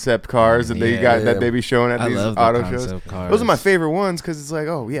concept cars that that they be showing at I these love the auto shows. concept cars. Those are my favorite ones because it's like,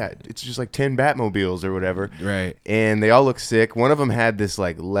 oh yeah, it's just like 10 Batmobiles or whatever. Right. And they all look sick. One of them had this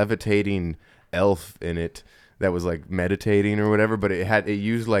like levitating elf in it that was like meditating or whatever, but it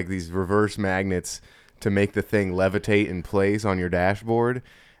used like these reverse magnets to make the thing levitate in place on your dashboard.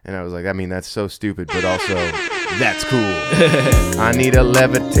 And I was like, I mean, that's so stupid, but also that's cool. I need a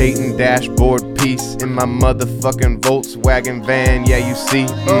levitating dashboard piece in my motherfucking Volkswagen van. Yeah, you see,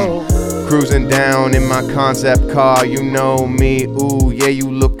 cruising down in my concept car. You know me, ooh, yeah, you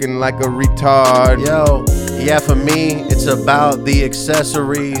looking like a retard. Yo, yeah, for me, it's about the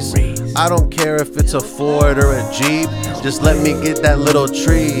accessories. I don't care if it's a Ford or a Jeep. Just let me get that little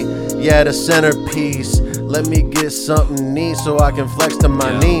tree. Yeah, the centerpiece. Let me get something neat so I can flex to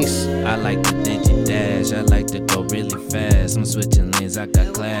my niece. I like the digi dash. I like to go really fast. I'm switching lanes. I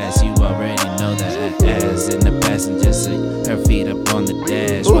got class. You already know that I ass in the passenger seat. Her feet up on the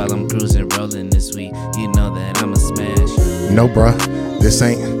dash while I'm cruising, rolling this week. You know that I'm a smash. No, bruh, this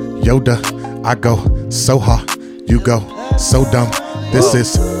ain't Yoda. I go so hard, you go so dumb. This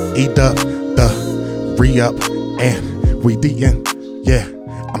is Edub, the re-up, and we the end. Yeah,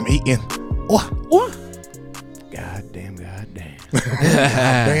 I'm eating. Oh. Goddamn.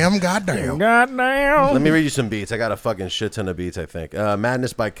 Goddamn. Let me read you some beats. I got a fucking shit ton of beats, I think.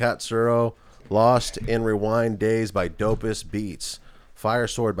 Madness by Katsuro. Lost in Rewind Days by Dopest Beats. Fire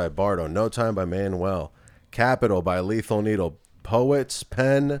Sword by Bardo. No Time by Manuel. Capital by Lethal Needle. Poets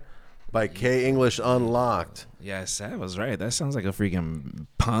Pen by K English Unlocked. Yes, that was right. That sounds like a freaking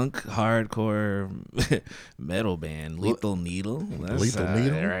punk, hardcore metal band. Lethal Needle. That's, Lethal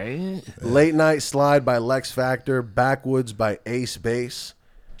Needle? Right? Late Night Slide by Lex Factor. Backwoods by Ace Bass.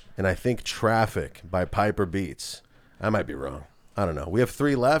 And I think Traffic by Piper Beats. I might be wrong. I don't know. We have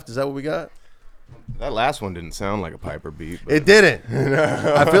 3 left. Is that what we got? That last one didn't sound like a Piper beat. But It didn't.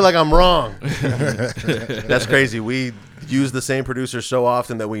 I feel like I'm wrong. That's crazy. We use the same producer so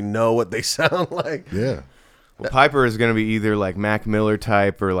often that we know what they sound like. Yeah. Well, Piper is going to be either like Mac Miller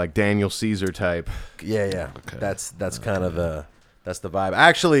type or like Daniel Caesar type. Yeah. Okay. That's kind of the vibe.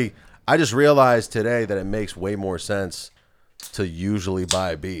 Actually, I just realized today that it makes way more sense to usually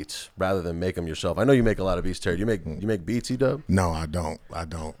buy beats rather than make them yourself. I know you make a lot of beats, Terry. You make beats, Edub? No, I don't.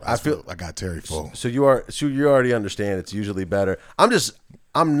 I feel I got Terry full. So you already understand it's usually better.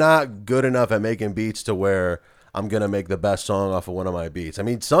 I'm not good enough at making beats to where I'm gonna make the best song off of one of my beats. I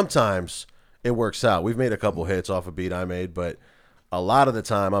mean, sometimes it works out. We've made a couple hits off a beat I made, but a lot of the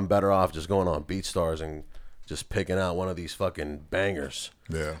time I'm better off just going on BeatStars and just picking out one of these fucking bangers.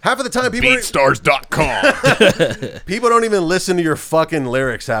 Yeah. Half of the time people BeatStars.com. people don't even listen to your fucking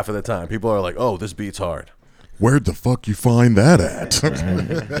lyrics half of the time. People are like, "Oh, this beat's hard." Where'd the fuck you find that at?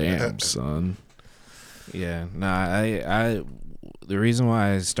 Damn, son. Yeah, I the reason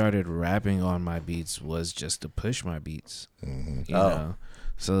why I started rapping on my beats was just to push my beats. You know?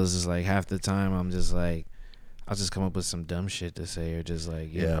 So it's just like half the time I'm just like, I'll just come up with some dumb shit to say or just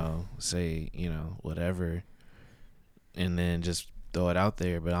like, you know, say, whatever. And then just throw it out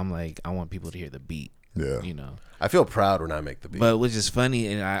there. But I'm like, I want people to hear the beat. Yeah. I feel proud when I make the beat. But which is funny,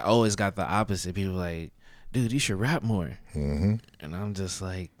 and I always got the opposite. People like, dude, you should rap more. Mm-hmm. And I'm just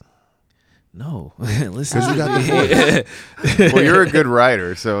like, no. Listen, You got the voice. Well, you're a good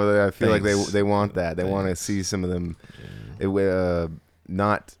writer, so I feel like Thanks. they want that. They want to see some of them.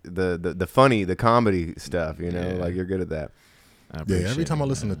 Not the funny, the comedy stuff. Like you're good at that. Yeah, every time I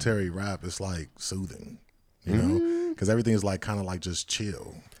listen to Terry rap, it's like soothing, you know, because everything is like kind of like just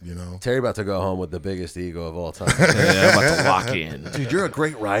chill, you know. Terry about to go home with the biggest ego of all time. I'm about to lock in. Dude, you're a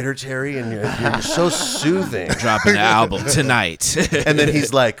great writer, Terry, and you're so soothing. Dropping the album tonight. And then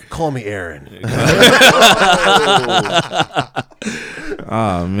he's like, "Call me Aaron."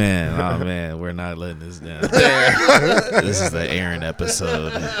 Oh man, we're not letting this down. This is the Aaron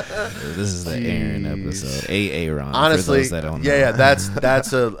episode. Aaron. Honestly, for those that don't know. yeah,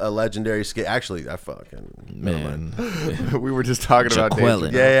 that's a legendary skit. Actually, I fucking Man. We were just talking about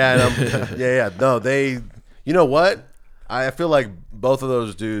Jaqueline. yeah. No, you know what? I feel like both of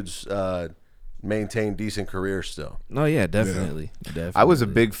those dudes maintain decent careers still. No, yeah, definitely. I was a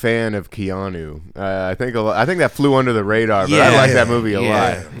big fan of Keanu. I think that flew under the radar, but I Yeah. like that movie a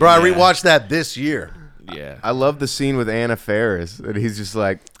lot. Bro, I rewatched that this year. Yeah. I love the scene with Anna Faris, and he's just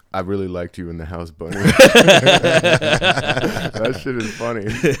like, "I really liked you in the House Bunny." That shit is funny.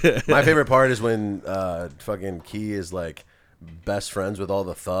 My favorite part is when fucking Key is like best friends with all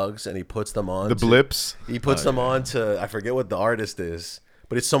the thugs, and he puts them on The Blips. He puts them on to, I forget what the artist is,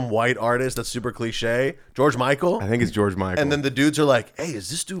 but it's some white artist that's super cliche. George Michael. I think it's George Michael. And then the dudes are like, "Hey, is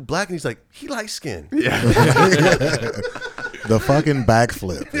this dude black?" And he's like, "He light skin." yeah. The fucking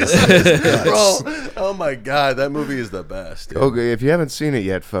backflip. Bro, oh my god, that movie is the best. Dude. Okay, if you haven't seen it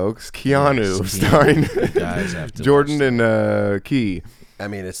yet, folks, Keanu Yes, starring guys have to Jordan watch and Key. I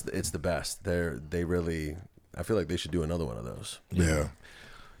mean, it's the best. They really. I feel like they should do another one of those. Yeah.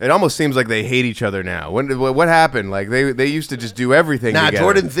 It almost seems like they hate each other now. What happened? Like they used to just do everything Nah, together.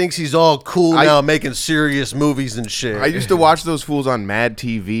 Jordan thinks he's all cool now, making serious movies and shit. I used to watch those fools on Mad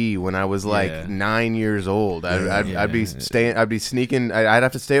TV when I was like Yeah. 9 years old. I'd be sneaking. I'd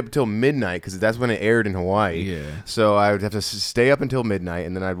have to stay up until midnight because that's when it aired in Hawaii. Yeah. So I would have to stay up until midnight,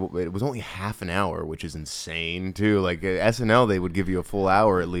 and then it was only half an hour, which is insane too. Like SNL, they would give you a full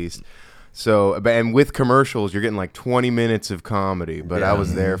hour at least. So, and with commercials, you're getting like 20 minutes of comedy, but I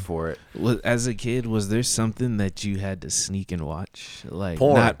was there for it. As a kid, was there something that you had to sneak and watch? Like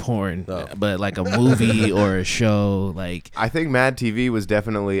Porn. not porn, No. but like a movie or a show. Like I think Mad TV was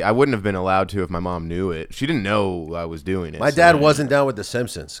definitely. I wouldn't have been allowed to if my mom knew it. She didn't know I was doing it. My so- dad wasn't down with The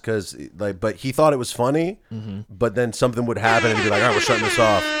Simpsons but he thought it was funny. But then something would happen and he'd be like, "All right, we're shutting this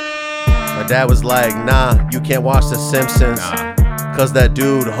off." My dad was like, nah, you can't watch The Simpsons. Cause that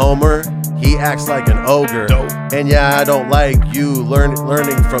dude, Homer, he acts like an ogre. And yeah, I don't like you learning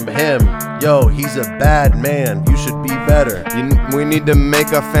from him. Yo, he's a bad man. You should be better. We need to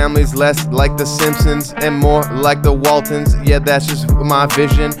make our families less like the Simpsons and more like the Waltons. Yeah, that's just my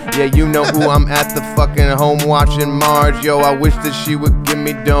vision. Yeah, you know who I'm at the fucking home watching Marge. Yo, I wish that she would give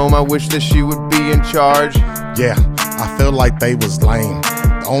me dome. I wish that she would be in charge. Yeah, I feel like they was lame.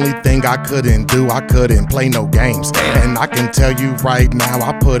 The only thing I couldn't do, I couldn't play no games. And I can tell you right now,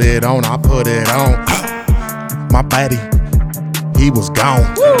 I put it on. My buddy, he was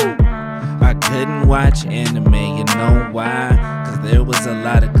gone. Woo! I couldn't watch anime, you know why? Cause there was a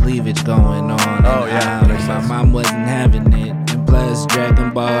lot of cleavage going on. Oh, yeah. And my mom wasn't having it. And plus,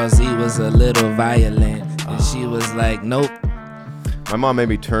 Dragon Ball Z was a little violent. And she was like, nope. My mom made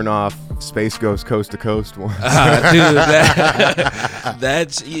me turn off Space Ghost Coast to Coast once. Dude,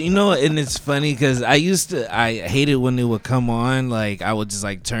 that's, you know, and it's funny because I hated when it would come on. Like, I would just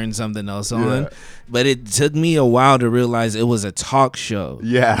like turn something else on. But it took me a while to realize it was a talk show.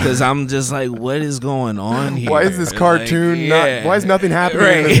 Yeah. Because I'm just like, what is going on here? Why is this cartoon why is nothing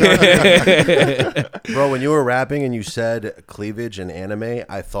happening? Right. Bro, when you were rapping and you said cleavage and anime,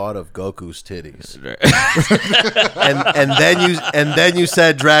 I thought of Goku's titties. and then you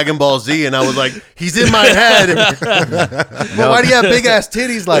said Dragon Ball Z, and I was like, he's in my head. But why do you have big ass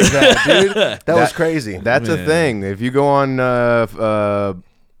titties like that, dude? That was crazy. That's a thing. If you go on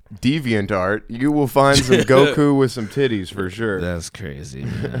DeviantArt, you will find some Goku with some titties for sure. That's crazy,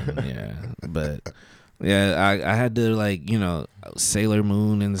 man. Yeah. But yeah, I had to, like, you know, Sailor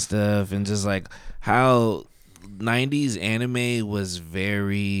Moon and stuff, and just like how 90s anime was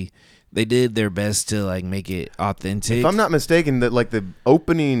very, they did their best to like make it authentic. If I'm not mistaken, that like the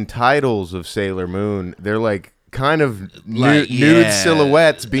opening titles of Sailor Moon, they're like kind of nude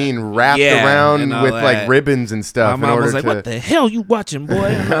silhouettes being wrapped around with like ribbons and stuff. My mom was like, "What the hell you watching, boy?"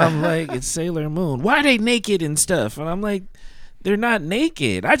 And I'm like, "It's Sailor Moon. Why are they naked and stuff?" And I'm like, "They're not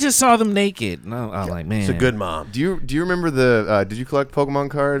naked. I just saw them naked." And I'm like, "Man, it's a good mom." Do you remember the? Did you collect Pokemon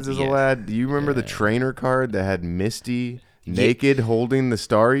cards as a lad? Do you remember the trainer card that had Misty naked holding the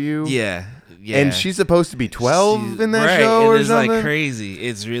Staryu? Yeah. Yeah. And she's supposed to be 12 in that show or something? It's like crazy.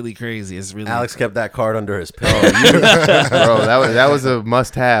 It's really crazy. It's really Alex kept that card under his pillow. Bro, that was a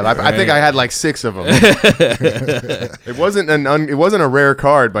must-have. I think I had like 6 of them. It wasn't a rare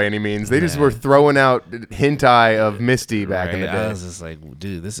card by any means. They just were throwing out hentai of Misty back in the day. I was just like,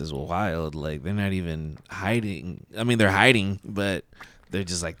 dude, this is wild. Like, they're not even hiding. I mean, they're hiding, but they're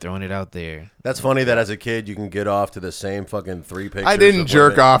just like throwing it out there. That's funny that as a kid you can get off to the same fucking 3 pictures. I didn't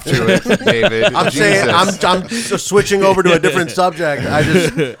jerk off to it, David. I'm saying I'm switching over to a different subject. I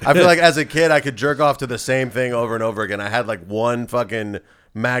feel like as a kid I could jerk off to the same thing over and over again. I had like one fucking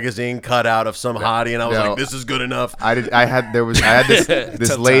magazine cut out of some hottie, and I was like, "This is good enough." I had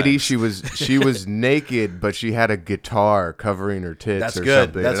this lady. She was naked, but she had a guitar covering her tits. That's or good.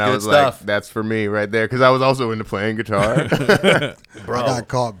 Something. That's and good I was stuff. Like, that's for me right there, because I was also into playing guitar. Bro, I got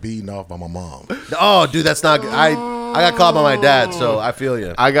caught beating off by my mom. Oh, dude, that's not good. I got caught by my dad, so I feel you.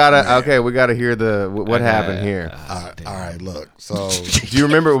 We gotta hear what happened here. All right, look. So, do you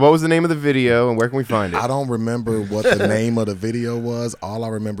remember what was the name of the video and where can we find it? I don't remember what the name of the video was. All I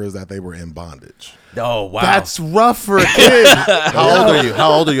remember is that they were in bondage. Oh, wow. That's rough for a kid.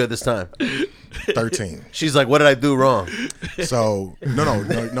 How old are you at this time? 13. She's like, what did I do wrong? So, no.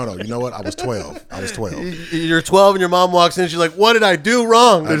 You know what? I was 12. You're 12 and your mom walks in. She's like, what did I do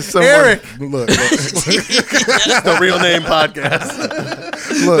wrong? Eric. Look. The Real Name Podcast.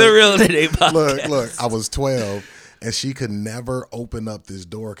 The Real Name Podcast. Look. I was 12, and she could never open up this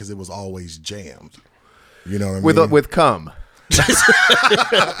door because it was always jammed. You know what I mean? With cum.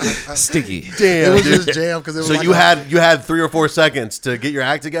 Sticky. Damn, it was just jammed because it was. So you had 3 or 4 seconds to get your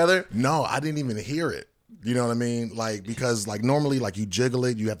act together? No, I didn't even hear it. You know what I mean? Like, because like normally, like you jiggle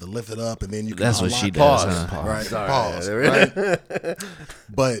it, you have to lift it up, and then you can. That's what she does. Pause. Right. Sorry. Pause. Right.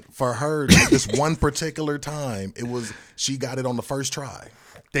 But for her, this one particular time, she got it on the first try.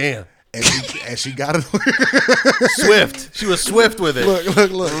 Damn. And she got it swift. She was swift with it.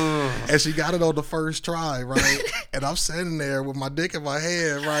 Look. And she got it on the first try, right? And I'm sitting there with my dick in my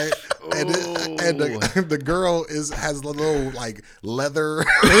hand, right? And the girl has a little like leather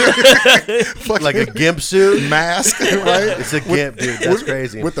like a gimp suit mask, right? It's a gimp, dude. That's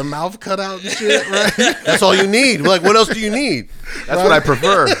crazy. With the mouth cut out and shit, right? That's all you need. Like, what else do you need? That's what I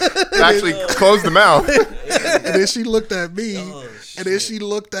prefer. Actually, close the mouth. And then she looked at me. And then she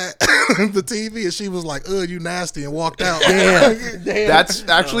looked at the TV and she was like, "Ugh, you nasty," and walked out. Damn. That's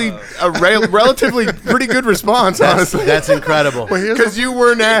actually a relatively pretty good response, honestly. That's incredible. Because you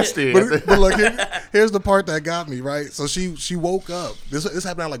were nasty. But look, here's the part that got me, right? So she woke up. This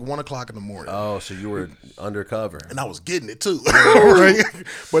happened at like 1 o'clock in the morning. Oh, so you were undercover. And I was getting it too. Right?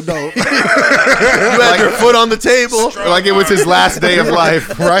 But no. You had your foot on the table. Like it was his last day of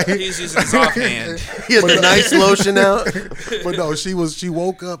life. Right? He's using his offhand. He had the nice lotion out. But no, she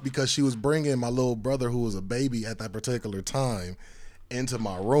woke up because she was bringing my little brother, who was a baby at that particular time, into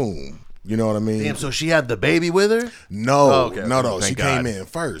my room. You know what I mean? Damn, so she had the baby with her? No, Oh, okay. no. Thank She God. came in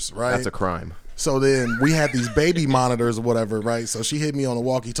first, right? That's a crime. So then we had these baby monitors or whatever, right? So she hit me on a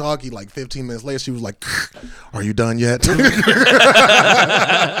walkie-talkie like 15 minutes later. She was like, "Are you done yet?"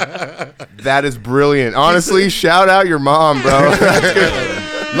 That is brilliant. Honestly, shout out your mom, bro.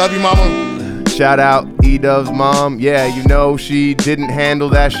 Love you, mama. Shout out Edub's mom. Yeah, you know, she didn't handle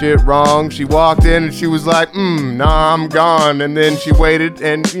that shit wrong. She walked in and she was like, nah, I'm gone. And then she waited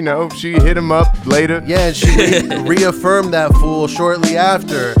and, you know, she hit him up later. Yeah, and she reaffirmed that fool shortly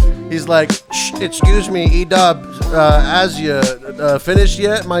after. He's like, excuse me, Edub, as you finished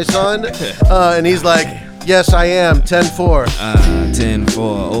yet, my son? And he's like, yes, I am, 10-4. 10-4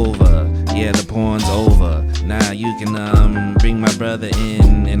 over. Yeah, the porn's over. Now you can bring my brother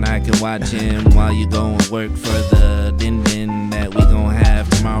in, and I can watch him while you go and work for the din-din that we gon' have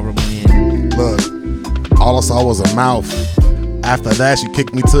tomorrow when. Look, all I saw was a mouth. After that, she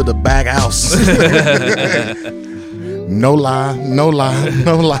kicked me to the back house. No lie, no lie,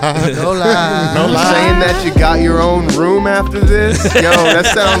 no lie, No lie. no lie. Saying that you got your own room after this? Yo, that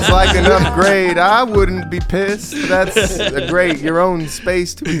sounds like an upgrade. I wouldn't be pissed. That's a great, your own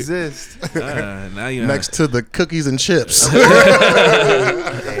space to exist. Now you Next to the cookies and chips.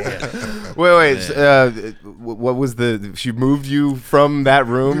 Wait. What was she moved you from that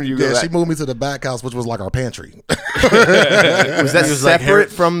room? Yeah, she moved me to the back house, which was like our pantry. Was that was like separate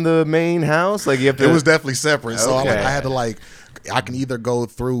from the main house? Like you have to. It was definitely separate. So Okay. I had to I can either go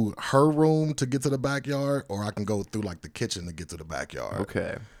through her room to get to the backyard, or I can go through like the kitchen to get to the backyard.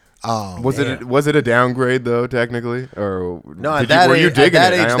 Okay. Was it a downgrade though, technically, or No, at that were you age, digging at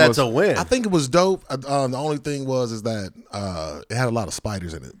that it? age, that's a win. I think it was dope. The only thing is that it had a lot of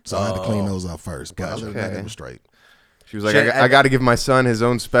spiders in it, so I had to clean those up first. But other than that, it was straight. She was like, Shit, I got to give my son his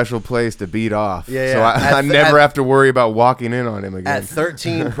own special place to beat off. Yeah, So yeah. I never have to worry about walking in on him again. At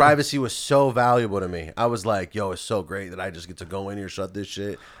 13, privacy was so valuable to me. I was like, yo, it's so great that I just get to go in here, shut this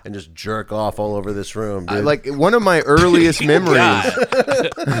shit, and just jerk off all over this room, dude. Like one of my earliest memories.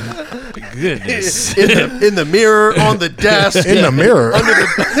 goodness. in the mirror, on the desk. In the mirror.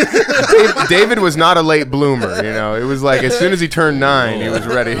 David was not a late bloomer, you know. It was like as soon as he turned 9, he was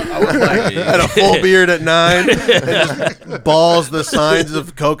ready. Had a full beard at 9. And just balls the signs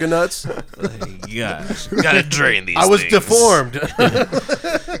of coconuts. Gosh, gotta drain these. I was things. deformed.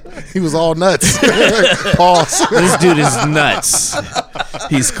 He was all nuts. Pause. This dude is nuts.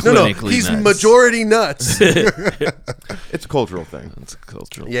 He's clinically he's nuts. majority nuts. It's a cultural thing. It's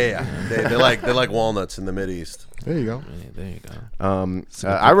cultural. Yeah. They're like walnuts in the Mideast. There you go. Yeah, there you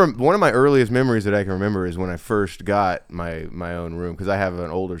go. One of my earliest memories that I can remember is when I first got my own room, because I have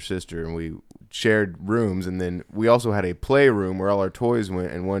an older sister and we shared rooms, and then we also had a playroom where all our toys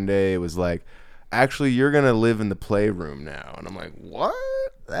went. And one day it was like, actually, you're gonna live in the playroom now, and I'm like, what?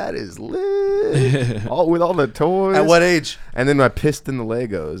 That is lit. With all the toys. At what age? And then I pissed in the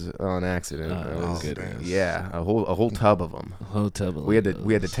Legos on accident. Goodness. Yeah, a whole tub of them. Whole tub of We had to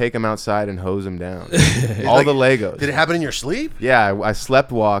Legos. take them outside and hose them down. All the Legos. Did it happen in your sleep? Yeah, I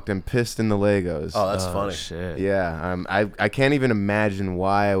slept walked and pissed in the Legos. Oh, that's funny. Shit. Yeah, I can't even imagine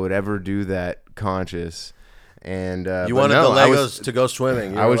why I would ever do that conscious. And You but wanted no, the I Legos was- to go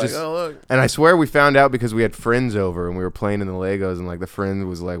swimming. You I were was like, just, oh, look. and I swear we found out because we had friends over and we were playing in the Legos, and like the friend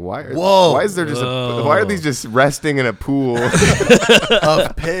was like, "Why is there just why are these just resting in a pool?"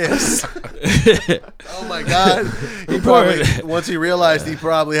 Of piss. Oh my god! He probably once he realized he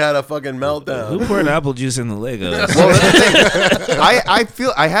probably had a fucking meltdown. Who poured apple juice in the Legos? Well, that's the thing. I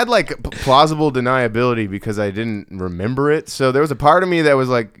feel I had like plausible deniability because I didn't remember it. So there was a part of me that was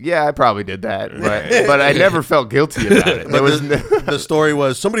like, yeah, I probably did that, but I never felt guilty about it. There was The story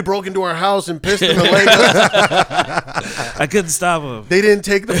was somebody broke into our house and pissed in the Legos. I couldn't stop him. They didn't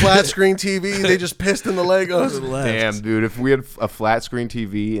take the flat screen TV. They just pissed in the Legos. damn, dude. If we had a flat screen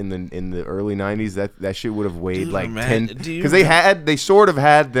TV in the early '90s, that shit would have weighed Dude, like man, 10. do you Because they sort of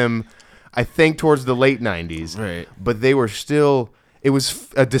had them, I think, towards the late '90s. Right. But they were still. It was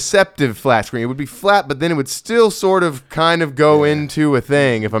a deceptive flat screen. It would be flat, but then it would still sort of kind of go into a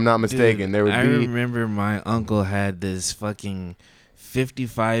thing, if I'm not mistaken. Dude, there would I be. remember my uncle had this fucking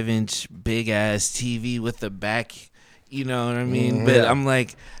 55-inch big ass TV with the back. You know what I mean? But I'm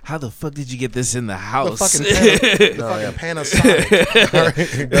like, how the fuck did you get this in the house? The fucking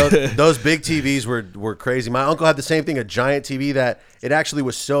Panasonic. Those big TVs were crazy. My uncle had the same thing, a giant TV that it actually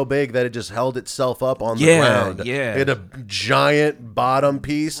was so big that it just held itself up on the ground. Yeah. It had a giant bottom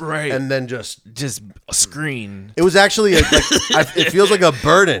piece, Right. and then just a screen. it was actually it feels like a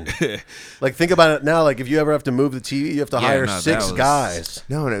burden. Like think about it now. Like if you ever have to move the TV, you have to hire no, that 6 was- guys.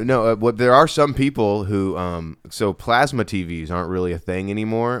 No. What there are some people who so plasma TVs aren't really a thing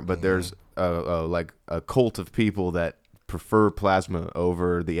anymore, but there's like a cult of people that prefer plasma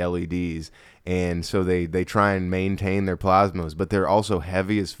over the LEDs, and so they try and maintain their plasmas, but they're also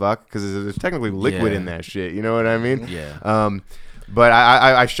heavy as fuck because there's technically liquid in that shit. You know what I mean? Yeah. But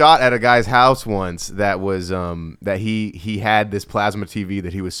I shot at a guy's house once that was that he had this plasma TV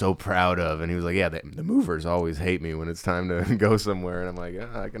that he was so proud of, and he was like, yeah, the movers always hate me when it's time to go somewhere, and I'm like,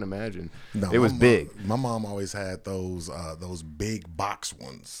 I can imagine. No, it was big. My mom always had those big box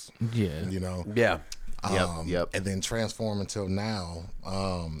ones. Yeah. You know. Yeah. Yep. And then transform until now.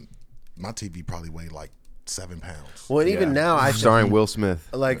 My TV probably weighed like 7 pounds. Well, and even now, I Starring Will Smith.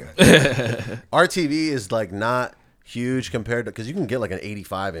 like our TV is like not huge compared to because you can get like an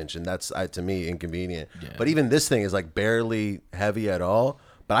 85-inch, and that's to me inconvenient. Yeah. But even this thing is like barely heavy at all.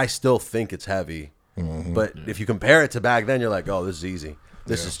 But I still think it's heavy. But if you compare it to back then, you're like, oh, this is easy.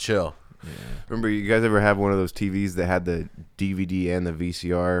 This is chill. Remember, you guys ever have one of those TVs that had the DVD and the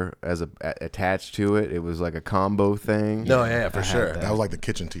VCR as attached to it? It was like a combo thing. No, yeah, for sure. That was like the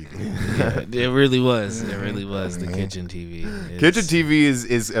kitchen TV. Yeah, it really was. It really was the kitchen TV. Kitchen TV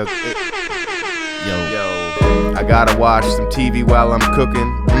is Yo. I gotta watch some TV while I'm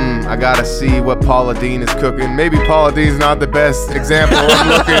cooking. I gotta see what Paula Deen is cooking. Maybe Paula Deen's not the best example. I'm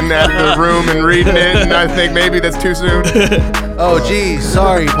looking at the room and reading it, and I think maybe that's too soon. Oh, geez,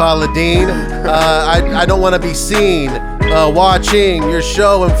 sorry, Paula Deen. I don't want to be seen watching your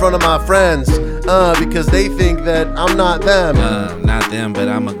show in front of my friends because they think that I'm not them. Not them, but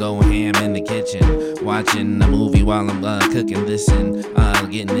I'ma go ham in the kitchen, watching a movie while I'm cooking. Listen,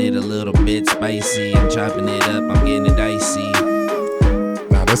 getting it a little bit spicy. I'm chopping it up. I'm getting it dicey.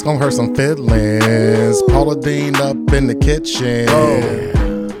 Now this gonna hurt some feelings. Paula Deen up in the kitchen.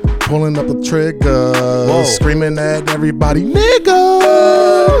 Pulling up the trigger, screaming at everybody,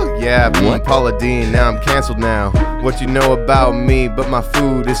 nigga. Yeah, I'm Paula Deen. Now I'm canceled now. What you know about me? But my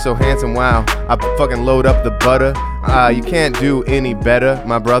food is so handsome. Wow, I fucking load up the butter. You can't do any better,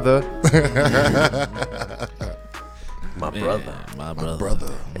 my brother. My brother. Yeah, my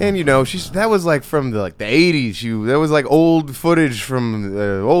brother. And you know, that was like from the 80s. That was like old footage from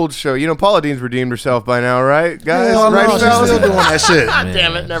the old show. You know, Paula Deen's redeemed herself by now, right, guys? Hell Right, no, she's fellas? still doing that shit.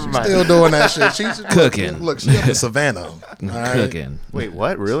 Damn it, never mind. Still doing that shit. She's Cooking. Look, she up in Savannah. all right? Cooking. Wait,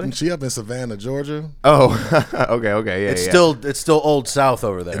 what? Really? She up in Savannah, Georgia. Oh, okay, yeah, It's yeah. still Old South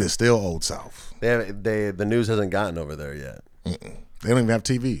over there. It is still Old South. The news hasn't gotten over there yet. They don't even have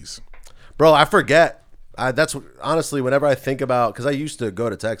TVs. Bro, I forget. That's honestly, whenever I think about, because I used to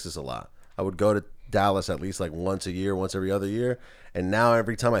go to Texas a lot. I would go to Dallas at least like once a year, once every other year. And now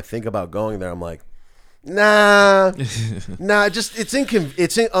every time I think about going there, I'm like, nah, just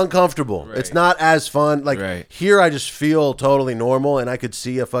it's uncomfortable. Right. It's not as fun. Like here, I just feel totally normal, and I could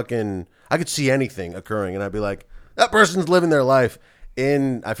see anything occurring, and I'd be like, that person's living their life.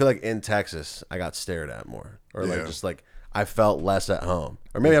 I feel like in Texas, I got stared at more, or like just like I felt less at home,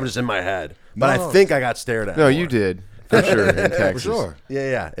 or maybe I'm just in my head. But I think I got stared at. No, more. you did. For sure, in Texas. For sure.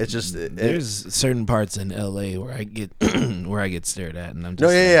 Yeah. It's just there's certain parts in LA where I get stared at, and I'm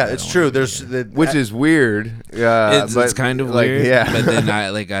just It's true. There's which is weird. It's kind of weird. Yeah. But then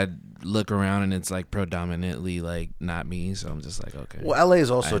I look around and it's like predominantly like not me, so I'm just like, okay. Well, LA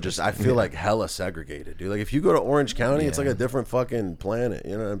is also I feel like hella segregated, dude. Like if you go to Orange County, it's like a different fucking planet.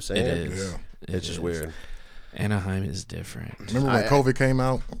 You know what I'm saying? It is. Yeah. It's just weird. Anaheim is different. Remember when COVID came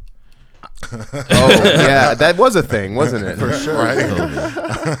out? Oh yeah, that was a thing, wasn't it? For sure.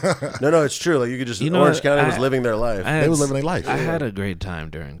 Right? No, it's true. Like you could just Orange County was living their life. They was living their life. I had a great time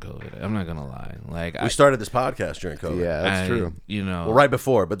during COVID. I'm not gonna lie. Like we started this podcast during COVID. Yeah, that's true. You know, well, right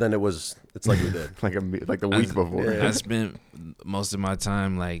before, but then it's like we did. like the week before. I spent most of my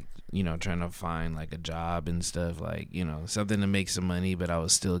time like, you know, trying to find like a job and stuff, like, you know, something to make some money, but I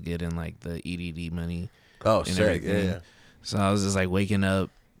was still getting like the EDD money. Oh, sick. Yeah. So I was just like waking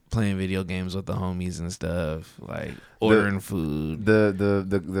up, playing video games with the homies and stuff, like ordering food.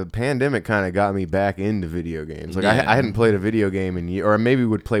 The pandemic kind of got me back into video games. Like I hadn't played a video game in year, or maybe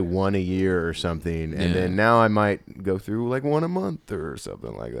would play one a year or something, and then now I might go through like one a month or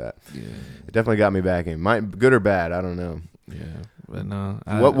something like that. Yeah, it definitely got me back in. Good or bad, I don't know. Yeah. But no.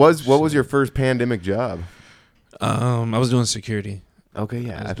 What was your first pandemic job? I was doing security. Okay,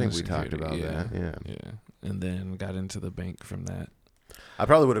 yeah, I think we doing talked security, about that. Yeah. Yeah. And then got into the bank from that. I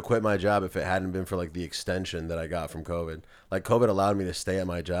probably would have quit my job if it hadn't been for like the extension that I got from COVID. Like COVID allowed me to stay at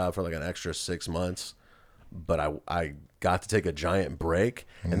my job for like an extra 6 months, but I got to take a giant break.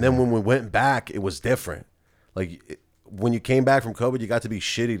 And then when we went back, it was different. Like when you came back from COVID, you got to be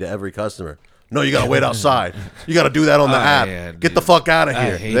shitty to every customer. No, you gotta wait outside. You gotta do that on the app. Yeah, Get the fuck out of I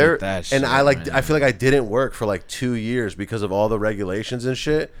here. hated that shit, and I man. I feel like I didn't work for like 2 years because of all the regulations and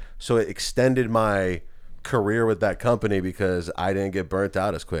shit. So it extended my career with that company because I didn't get burnt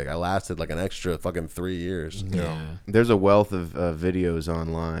out as quick. I lasted like an extra fucking 3 years. Yeah. There's a wealth of videos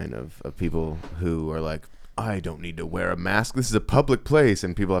online of people who are like, I don't need to wear a mask. This is a public place.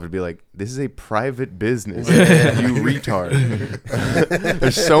 And people have to be like, this is a private business. You retard.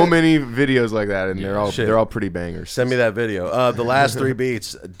 There's so many videos like that, and they're all pretty bangers. Send me that video. The last 3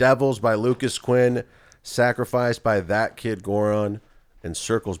 beats: Devils by Lucas Quinn, Sacrifice by That Kid Goron, and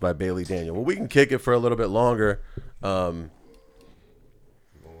Circles by Bailey Daniel. Well, we can kick it for a little bit longer.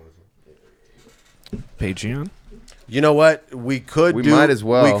 Patreon? You know what? We might as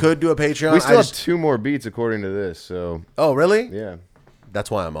well. We could do a Patreon. We still have 2 more beats according to this, so Oh, really? yeah. That's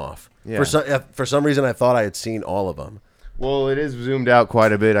why I'm off. Yeah. For some reason, I thought I had seen all of them. Well, it is zoomed out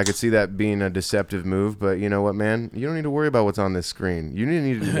quite a bit. I could see that being a deceptive move, but you know what, man? You don't need to worry about what's on this screen. You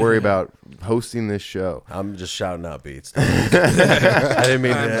need to worry about hosting this show. I'm just shouting out beats. I didn't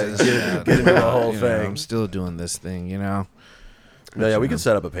mean to get into the whole You know, thing. I'm still doing this thing, you know? No, yeah, we can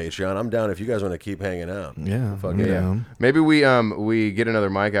set up a Patreon. I'm down if you guys want to keep hanging out. Yeah. Fuck I'm yeah. down. Maybe we get another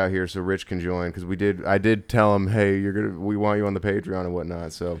mic out here so Rich can join because I did tell him, hey, we want you on the Patreon and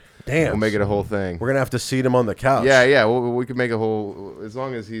whatnot. So Damn. we'll make it a whole thing. We're gonna have to seat him on the couch. Yeah. We could make a whole as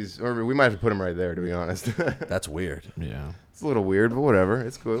long as or we might have to put him right there. To be honest, That's weird. Yeah. it's a little weird, but whatever.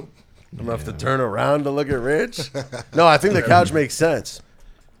 It's cool. I'm gonna have to turn around to look at Rich. No, I think the couch makes sense.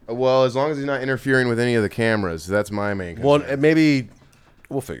 Well, as long as he's not interfering with any of the cameras, that's my main concern. Well, maybe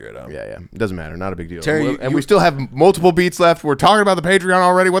we'll figure it out. Yeah. It doesn't matter. Not a big deal. Terry, We still have multiple beats left. We're talking about the Patreon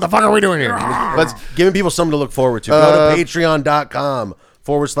already. What the fuck are we doing here? Let's. Giving people something to look forward to. Go to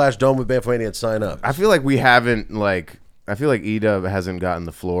patreon.com/Dome with Banfomania and sign up. I feel like we haven't I feel like Edub hasn't gotten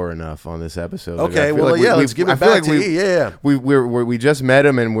the floor enough on this episode. Okay, I feel well, like yeah, let's give it back to E. Yeah. We just met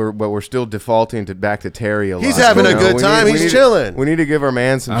him, and we're still defaulting back to Terry a lot. He's having a You know? good time. He's chilling. We need to give our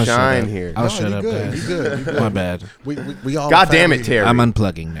man some I'll shut shine up. here. I'll No, shut you up, good. guys. You good. You good. My bad. We all God damn it, family. Terry. I'm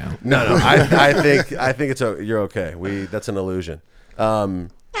unplugging now. No. I think you're okay. That's an illusion. Well,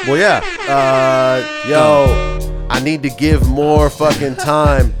 yeah. Yo, I need to give more fucking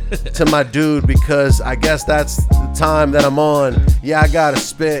time to my dude because I guess that's the time that I'm on. Yeah, I gotta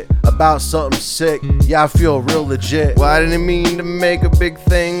spit about something sick. Yeah, I feel real legit. Well, I didn't mean to make a big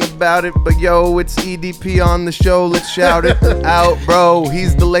thing about it, but yo, it's EDP on the show. Let's shout it out, bro.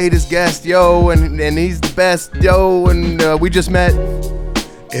 He's the latest guest, yo, and he's the best, yo, and we just met.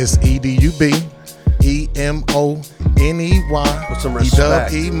 It's EDUB. EMONEY. With some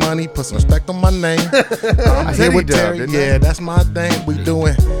respect. Edub, Money. Put some respect on my name. I'm said here with Edub, Terry. didn't I? Yeah, that's my thing. We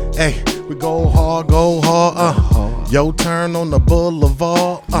doing. Hey, we go hard. Your turn on the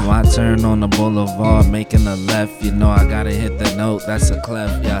boulevard. My turn on the boulevard, making a left. You know I gotta hit the note, that's a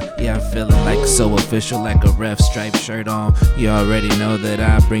clef. Yeah, I'm feeling like so official, like a ref. Striped shirt on. You already know that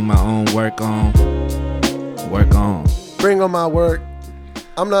I bring my own work on. Work on. Bring on my work.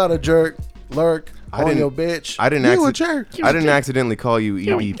 I'm not a jerk. Lurk I on didn't- your bitch. I didn't. I didn't accidentally call you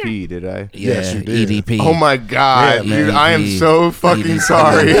EDP, did I? Yeah, Yes, you did. EDP. Oh my God, Yeah, dude! man. I am so fucking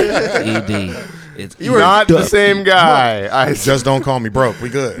sorry. ED. It's You were not the same guy. I Just don't call me broke. We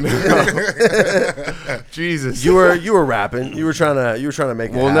good. Jesus. You were rapping. You were trying to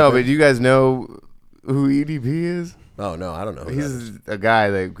make it Well, no, happen. but you guys know who EDP is? Oh no, I don't know. Who that is. He's a guy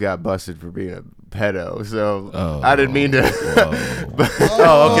that got busted for being a pedo. So Oh. I didn't mean to.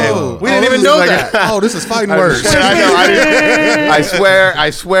 Oh, okay. We didn't even know that. Oh, this is fighting words. I know. I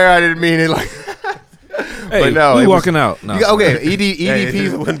swear I didn't mean it like. Hey, but no, we it was- walking out. No, Okay, Hey,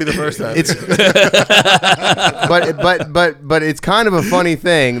 EDP. it wouldn't be the first time. It's but it's kind of a funny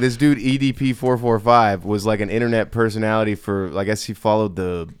thing. This dude EDP445 was like an internet personality for, I guess he followed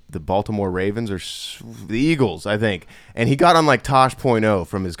the Baltimore Ravens or the Eagles, I think, and he got on like Tosh.0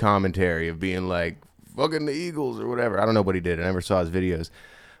 from his commentary of being like fucking the Eagles or whatever. I don't know what he did. I never saw his videos,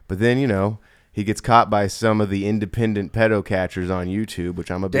 but then he gets caught by some of the independent pedo catchers on YouTube,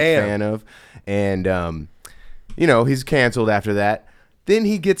 which I'm a big Damn. fan of, and he's canceled after that. Then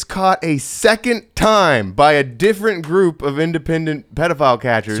he gets caught a second time by a different group of independent pedophile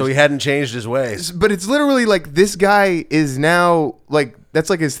catchers. So he hadn't changed his ways. But it's literally like this guy is now like that's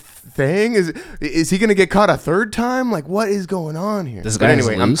like his thing. Is he gonna get caught a third time? Like what is going on here? This But guy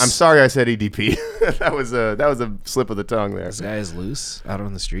anyway, is I'm loose. sorry I said EDP. that was a slip of the tongue there. This guy is loose out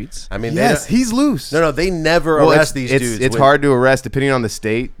on the streets. I mean, Yes, he's loose. no, they never Well, arrest these dudes. It's when- hard to arrest depending on the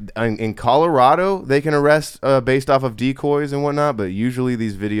state. In Colorado, they can arrest based off of decoys and whatnot, but usually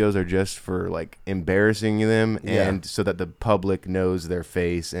these videos are just for like embarrassing them and so that the public knows their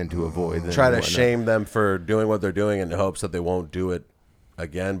face and to avoid them. Try and to whatnot. shame them for doing what they're doing in hopes that they won't do it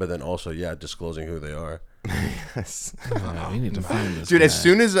again, but then also, disclosing who they are. We need to find this Dude, guy. as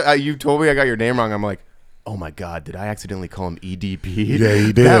soon as you told me I got your name wrong, I'm like, oh my god, did I accidentally call him EDP? Yeah,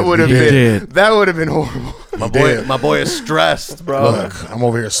 you did. That would have You been did. that would have been horrible. My boy is stressed, bro. Look, I'm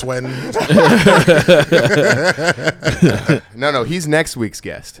over here sweating. No, he's next week's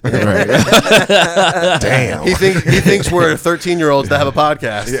guest. Damn. He thinks we're 13-year-olds that have a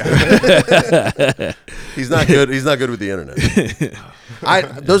podcast. He's not good. He's not good with the internet.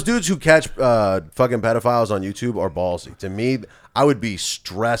 Those dudes who catch fucking pedophiles on YouTube are ballsy. To me, I would be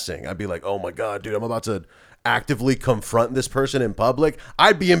stressing. I'd be like, oh my god, dude, I'm about to actively confront this person in public.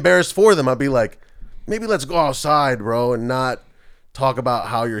 I'd be embarrassed for them. I'd be like, maybe let's go outside, bro, and not talk about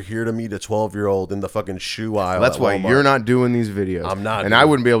how you're here to meet a 12-year-old in the fucking shoe aisle. That's at why Walmart. you're not doing these videos. I'm not and doing I it.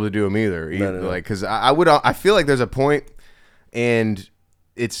 wouldn't be able to do them either. No. Like, because I feel like there's a point, and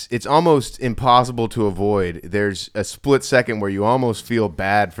it's almost impossible to avoid. There's a split second where you almost feel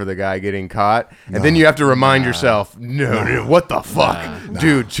bad for the guy getting caught, and then you have to remind yourself, no, dude, what the fuck,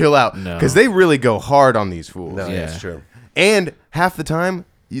 dude, chill out, No. because they really go hard on these fools. No, Yeah. that's true. And half the time,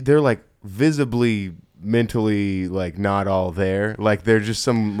 they're like visibly mentally like not all there. Like they're just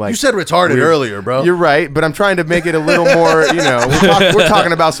some like You said retarded earlier, bro. You're right, but I'm trying to make it a little more, we're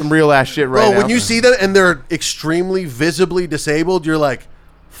talking about some real ass shit right Bro, now. when you see them and they're extremely visibly disabled, you're like,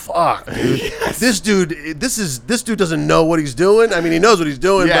 fuck, dude. This dude doesn't know what he's doing. I mean, he knows what he's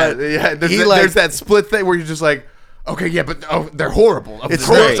doing, but there's that split thing where you're just like, okay, yeah, but they're horrible. It's Of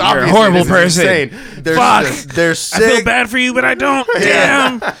course, great. You're a obviously, horrible this is person. insane. They're, Fuck. they're I sick. feel bad for you, but I don't.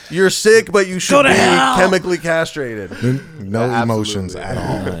 Damn. You're sick, but you should Go to be hell. chemically castrated. No emotions at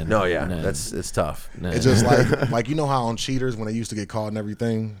all. No, yeah, No. it's tough. It's just like you know how on Cheaters when they used to get caught and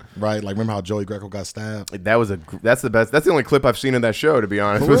everything, right? Like remember how Joey Greco got stabbed? That's the best. That's the only clip I've seen of that show, to be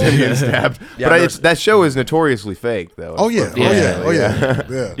honest, with him getting stabbed. Yeah, but there's- that show is notoriously fake, though. Oh yeah,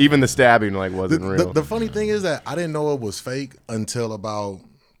 yeah. Even the stabbing wasn't real. The funny thing is that I didn't know it was fake until about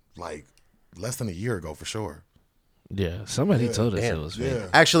like less than a year ago for sure. Yeah, somebody told us it was fake. Yeah.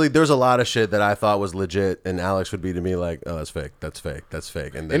 Actually, there's a lot of shit that I thought was legit, and Alex would be to me like, "Oh, that's fake. That's fake. That's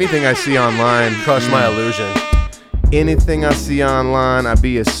fake." And then Anything I see online, crush my illusion. anything I see online, I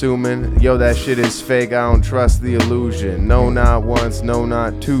be assuming, yo, that shit is fake. I don't trust the illusion. No, not once, no,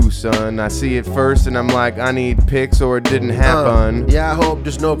 not two, son. I see it first, and I'm like, I need pics, or it didn't happen. Yeah, I hope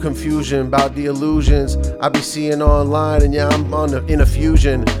there's no confusion about the illusions I be seeing online, and yeah, I'm in a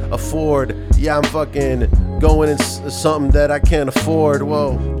fusion. Afford, yeah, I'm fucking going in something that I can't afford.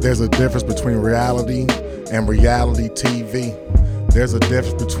 Whoa. There's a difference between reality and reality TV. There's a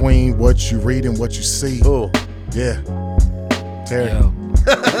difference between what you read and what you see. Ooh. Yeah. Terry. Yo,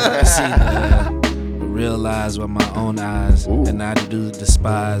 I see the realize with my own eyes, and I do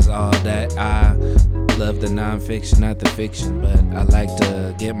despise all that. I love the nonfiction, not the fiction, but I like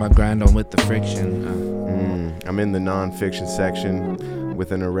to get my grind on with the friction. I'm in the nonfiction section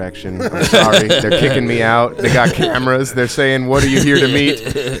with an erection. I'm sorry, they're kicking me out. They got cameras. They're saying, "What are you here to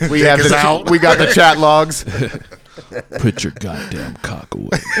meet?" We have us out. we got the chat logs. Put your goddamn cock away.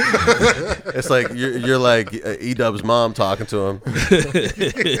 It's like you're like Edub's mom talking to him.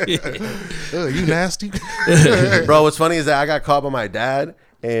 You nasty. Bro, what's funny is that I got caught by my dad,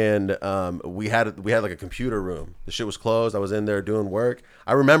 and we had like a computer room. The shit was closed. I was in there doing work.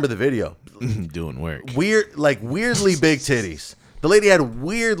 I remember the video. Doing work. Weirdly big titties. The lady had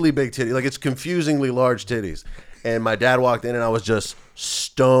weirdly big titties. Like, it's confusingly large titties. And my dad walked in, and I was just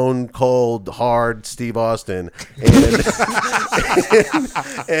stone cold hard Steve Austin,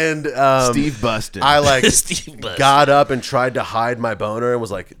 and Steve Bustin. I like Steve Bustin. got up and tried to hide my boner and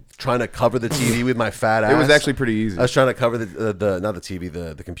was like trying to cover the TV with my fat ass. It was actually pretty easy. I was trying to cover the not the TV,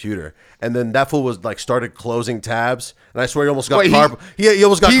 the computer, and then that fool was like started closing tabs, and I swear he almost got Wait, he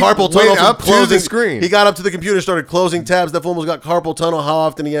almost got he carpal tunnel went from up to the closing screen. He got up to the computer, started closing tabs. That fool almost got carpal tunnel. How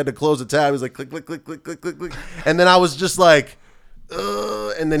often he had to close a tab? He was like click click click click click click click, and then I was just like.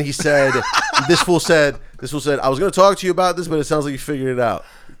 And then he said, this fool said, I was going to talk to you about this, but it sounds like you figured it out.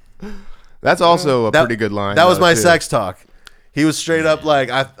 That's also a pretty good line. That was though, my too. sex talk. He was straight up like,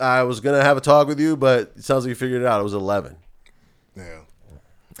 I was gonna have a talk with you, but it sounds like you figured it out. It was 11. Yeah.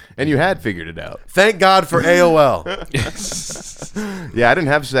 And you had figured it out. Thank God for AOL. Yeah, I didn't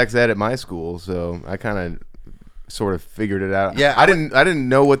have sex ed at my school, so I kind of sort of figured it out. Yeah, I didn't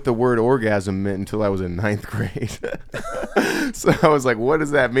know what the word orgasm meant until I was in 9th grade. So I was like, what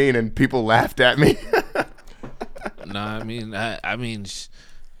does that mean? And people laughed at me. No, I mean, I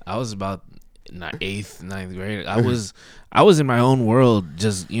was about 8th, 9th grade. I was in my own world,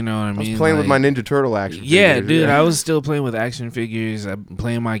 just, you know what I mean? I was playing with my Ninja Turtle action Yeah, figures. dude, I was still playing with action figures. I'm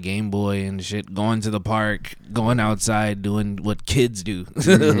playing my Game Boy and shit, going to the park, going outside, doing what kids do.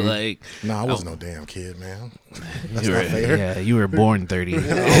 Like, No, I wasn't no damn kid, man. That's you not were, fair. yeah, you were born 30.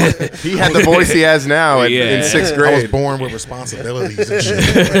 He had the voice he has now in 6th I grade. was born with responsibilities and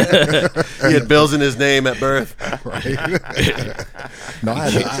shit. He had bills in his name at birth. Right? No,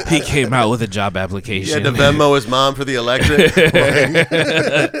 He came out with a job He application. had to Venmo his mom for the electric.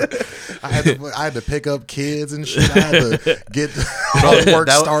 I had to pick up kids and shit. I had to get work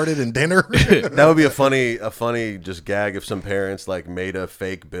that- started and dinner. That would be a funny just gag if some parents like made a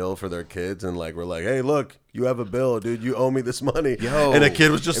fake bill for their kids and like were like, hey, look, you have a bill, dude. You owe me this money. Yo. And a kid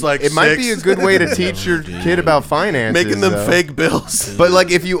was just like, It might 6, be a good way to teach your kid about finances. making them though. fake bills. But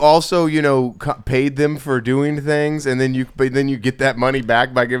like if you also, paid them for doing things and then you get that money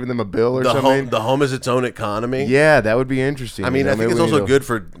back by giving them a bill or something. The home is its own economy. Yeah, that would be interesting. I mean, I think maybe it's also we'll- good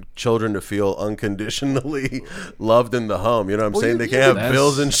for children to feel unconditionally loved in the home. You know what I'm saying? you- They you can't have could-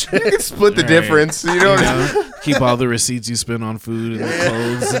 bills and shit. split the Right. difference. You know, Keep all the receipts you spend on food and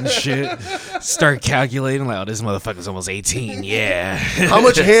clothes and shit. Start calculating like, oh, this motherfucker's almost 18. Yeah. How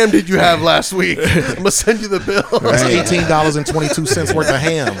much ham did you have last week? I'm gonna send you the bill. It's $18.22 worth of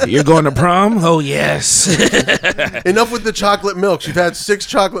ham. You're going to prom? Oh, yes. Enough with the chocolate milks. You've had 6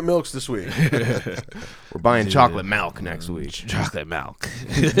 chocolate milks this week. we're buying chocolate milk next week. Chocolate milk.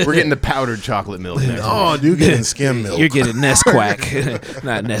 We're getting the powdered chocolate milk next week. Oh, dude, getting skim milk. You're getting Nesquik.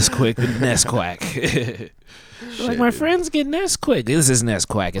 Not Nesquik, but Nesquik. Like, my friends get Nesquik. This is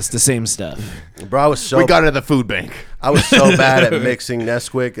Nesquik. It's the same stuff. Bro, I was so We got it at the food bank. I was so bad at mixing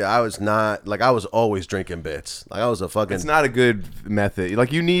Nesquik. I was not like I was always drinking bits. Like I was a fucking It's not a good method.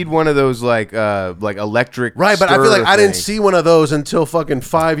 Like you need one of those like electric. right. But I feel like stir I didn't things. see one of those until fucking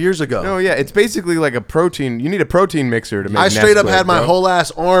 5 years ago. No, yeah, it's basically like a protein. You need a protein mixer to make. I straight up Nesquik, had my bro. whole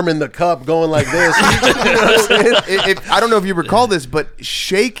ass arm in the cup going like this. You know what I'm saying? I don't know if you recall this, but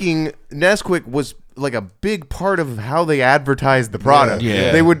shaking Nesquik was like a big part of how they advertised the product.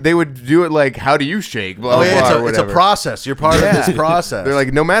 Yeah. They would do it like, how do you shake? Blah, Oh blah, yeah, blah, or it's a whatever. process. You're part of this process. They're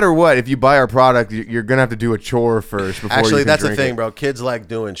like, no matter what, if you buy our product, you're gonna have to do a chore first before. Actually, you can that's the drink thing, it. bro. Kids like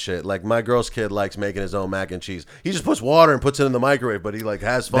doing shit. Like my girl's kid likes making his own mac and cheese. He just puts water and puts it in the microwave, but he like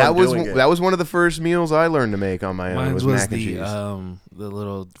has fun doing it. That was one of the first meals I learned to make on my own. Mine Was was mac and cheese. the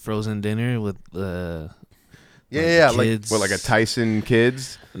little frozen dinner with the yeah, like kids. What, like a Tyson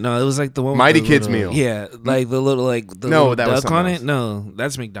Kids? No, it was like the one with Mighty the Kids little- meal. Yeah, like the little the No, little that was duck on something it. No,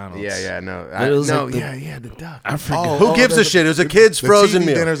 that's McDonald's. Yeah, no, It was like the- the duck. I forget. Who gives a shit? It was a kid's the frozen TV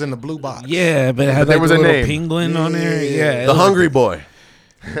meal. dinners in the blue box. Yeah, but it had there like was a a little name. penguin on there. Yeah, it The was Hungry Boy.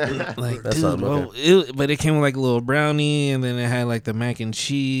 like That's dude, something, well, but it came with like a little brownie, and then it had like the mac and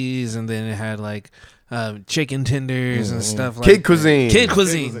cheese, and then it had like chicken tenders and stuff like Kid cuisine. Kid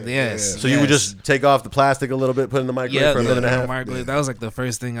cuisine, yes. So you would just take off the plastic a little bit, put it in the microwave for a minute and a half. Microwave. That was like the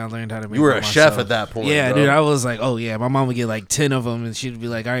first thing I learned how to make. You were by a chef myself. at that point, Yeah, bro. dude. I was like, oh yeah. My mom would get like 10 of them, and she'd be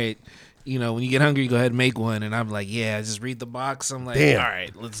like, all right, you know, when you get hungry, go ahead and make one. And I'm like, yeah, just read the box. I'm like, Damn. all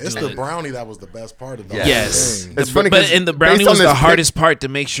right, let's It's do the it. brownie that was the best part of the Yes. whole Yes, thing. It's funny but 'cause and the brownie based on was the this pic- hardest part to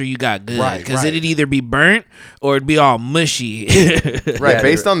make sure you got good, Right, because right. it'd either be burnt or it'd be all mushy. Right, Yeah,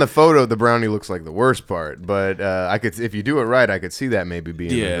 based on the photo, the brownie looks like the worst part. But I could, if you do it right, I could see that maybe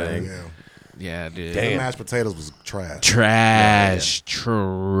being Yeah. the thing. Yeah. Yeah, dude. The mashed potatoes was trash. Trash.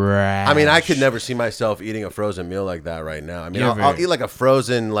 I mean, I could never see myself eating a frozen meal like that right now. I mean, Never. I'll eat like a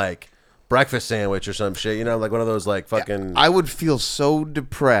frozen like breakfast sandwich or some shit. You know, like one of those like fucking. I would feel so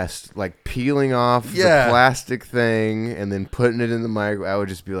depressed, like peeling off Yeah. the plastic thing and then putting it in the microwave. I would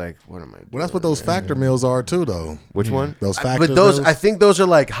just be like, "What am I doing?" Well, that's what those factor meals are too, though. Which one? Those factor But those, meals. I think those are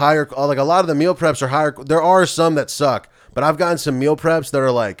like higher. Like a lot of the meal preps are higher. There are some that suck, but I've gotten some meal preps that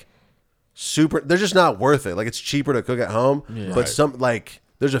are like super. They're just not worth it. Like it's cheaper to cook at home, but some like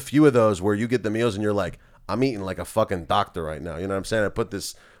there's a few of those where you get the meals and you're like, I'm eating like a fucking doctor right now. You know what I'm saying? I put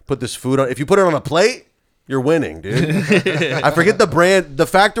this food on. If you put it on a plate, you're winning, dude. I forget the brand. The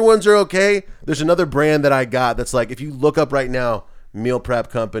factor ones are okay. There's another brand that I got that's like, if you look up right now, meal prep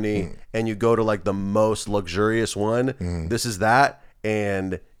company, and you go to like the most luxurious one, this is that,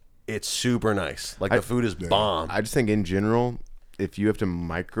 and it's super nice. Like the food is bomb. I just think in general, if you have to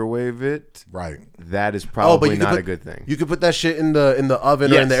microwave it, Right. that is probably not a good thing. You could put that shit in the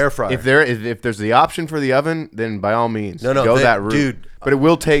oven or in the air fryer. If there's the option for the oven, then by all means, go that route. Dude. But it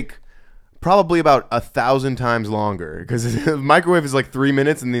will take probably about 1,000 times longer because the microwave is like 3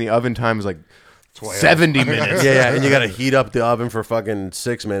 minutes and then the oven time is like 70 minutes. Yeah, and you got to heat up the oven for fucking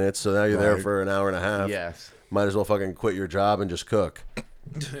 6 minutes. So now you're there for an hour and a half. Yes. Might as well fucking quit your job and just cook.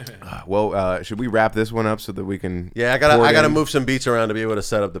 Well, should we wrap this one up so that we can? Yeah, I gotta move some beats around to be able to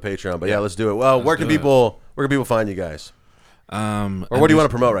set up the Patreon. But yeah, let's do it. Well, where can people find you guys? Or what do you want to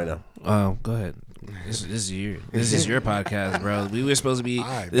promote right now? Oh, go ahead. This is your podcast, bro. We were supposed to be.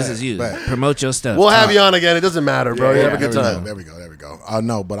 This is you. Promote your stuff. We'll have you on again. It doesn't matter, bro. You have a good time. There we go.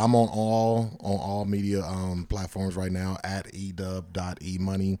 No, but I'm on all media platforms right now at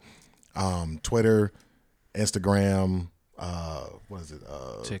edub.emoney, Twitter, Instagram. What is it?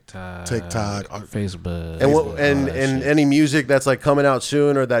 TikTok, Facebook, and any music that's like coming out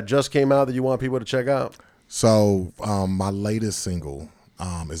soon or that just came out that you want people to check out. So my latest single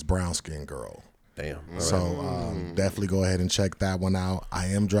is Brown Skin Girl. Damn. So definitely go ahead and check that one out. I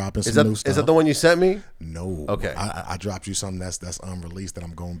am dropping some new stuff. Is that the one you sent me? No. Okay. I dropped you something that's unreleased that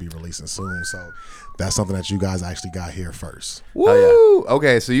I'm going to be releasing soon. So that's something that you guys actually got here first. Woo!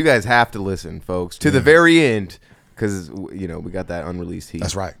 Okay, so you guys have to listen, folks, to the very end. Because, we got that unreleased heat.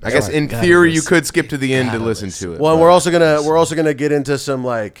 That's right. I guess in theory you could skip to the end to listen to it. Well, we're also gonna get into some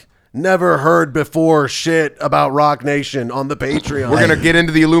like never heard before shit about Rock Nation on the Patreon. We're gonna get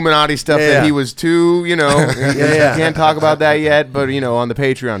into the Illuminati stuff that he was too, can't talk about that yet. But on the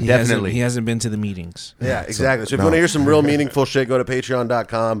Patreon, definitely. He hasn't been to the meetings. Yeah, exactly. So if you want to hear some real meaningful shit, go to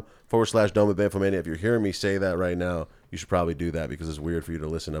patreon.com/Dome of Infomania. If you're hearing me say that right now, you should probably do that because it's weird for you to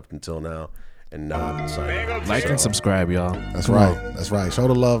listen up until now and not sign up. Like and subscribe, y'all. That's right. That's right. Show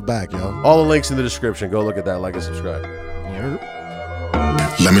the love back, yo. All the links in the description. Go look at that. Like and subscribe.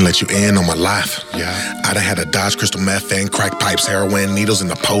 Let me let you in on my life. Yeah. I done had to dodge crystal meth and crack pipes, heroin, needles, and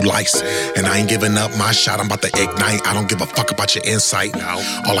the police. And I ain't giving up my shot. I'm about to ignite. I don't give a fuck about your insight.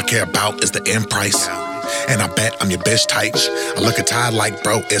 All I care about is the end price. And I bet I'm your bitch tight. I look at Ty like,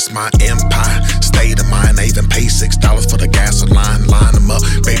 bro, it's my empire. State of mind, I even pay $6 for the gasoline. Line them up,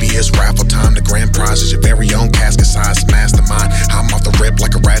 baby, it's raffle time. The grand prize is your very own casket size mastermind. I'm off the rip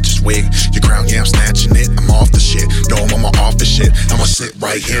like a ratchet wig. Your crown, yeah, I'm snatching it. I'm off the shit. No, I'm on my office shit. I'ma sit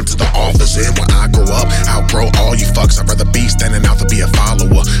right here to the office. And when I grow up, outgrow all you fucks. I'd rather be standing out to be a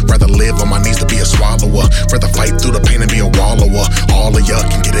follower. Rather live on my knees to be a swallower. Rather fight through the pain and be a wallower. All of ya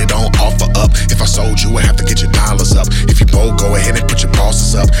can get it on offer up. If I sold you, I have to get your dollars up. If you bold, go ahead and put your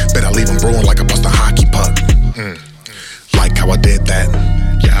bosses up. Bet I leave them brewing like I bust a hockey puck. Like how I did that.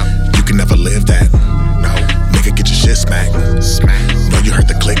 Yeah, you can never live that. No, nigga, get your shit smacked. No, you heard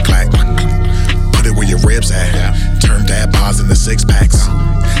the click clack. Put it where your ribs at. Turn dad bars into 6-packs.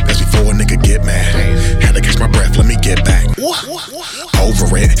 That's before a nigga get mad. Had to catch my breath, let me get back.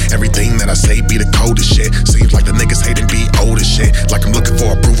 Over it, everything that I say be the coldest shit. Seems like the niggas hate and be old as shit. Like I'm looking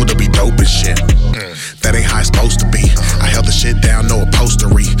for approval to be dope as shit. That ain't how it's supposed to be. I held the shit down, no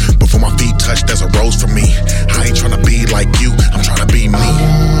upholstery. Before my feet touch, there's a rose for me. I ain't tryna be like you, I'm tryna be me. I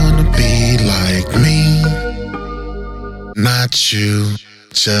wanna be like me, not you,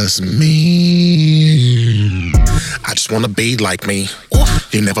 just me. I just wanna be like me.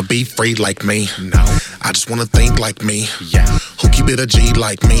 You never be free like me. No, I just wanna think like me. Yeah, who keep it a G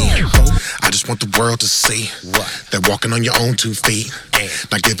like me? I just want the world to see that walking on your own 2 feet,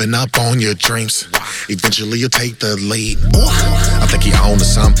 not giving up on your dreams. Eventually you'll take the lead. I think he on to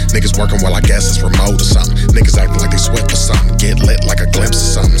something. Niggas working well, I guess it's remote or something. Niggas acting like they sweat for something. Get lit like a glimpse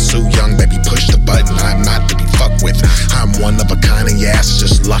of something. Sue Young, baby, push the button. I'm not to be fucked with. I'm one of a kind and yeah, it's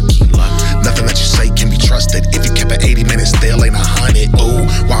just lucky. Nothing that you say can be trusted. If you kept it 80 minutes, still ain't 100. Ooh,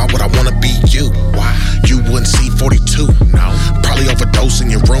 why would I wanna be you? Why? You wouldn't see 42. No. Probably overdose in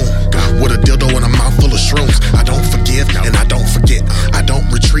your room with a dildo and a mouth full of shrooms. I don't forgive and I don't forget. I don't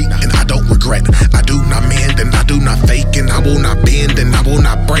retreat and I don't regret. I do not mend and I do not fake, and I will not bend and I will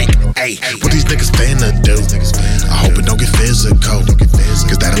not break. Hey, what these niggas finna do? I hope it don't get physical,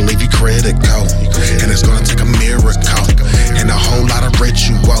 cause that'll leave you critical. And it's gonna take a miracle and a whole lot of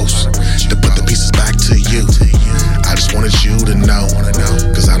rituals to put the pieces back to you. I just wanted you to know,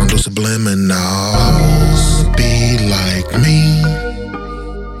 cause I don't do subliminals. Be like me,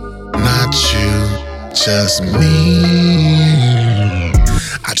 not you, just me.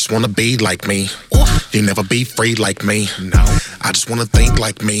 I just wanna be like me. You never be free like me. No, I just wanna think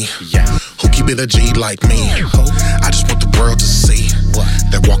like me. Yeah, who keep it a G like me? I just want the world to see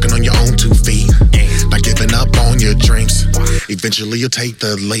That walking on your own 2 feet. Not giving up on your dreams. Eventually you'll take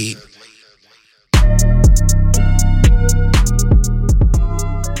the lead.